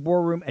code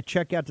WARROOM at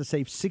checkout to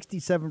save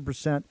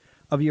 67%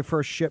 of your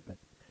first shipment.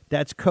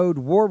 That's code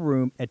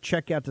WARROOM at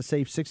checkout to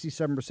save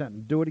 67%.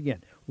 And do it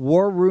again.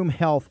 War Room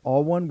Health,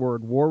 all one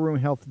word,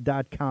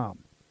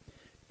 warroomhealth.com.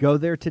 Go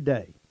there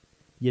today.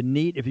 You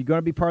need, if you're going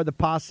to be part of the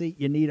posse,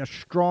 you need a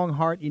strong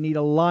heart. You need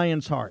a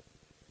lion's heart.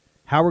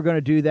 How we're going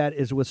to do that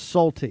is with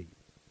Solti.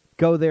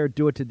 Go there,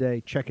 do it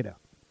today. Check it out.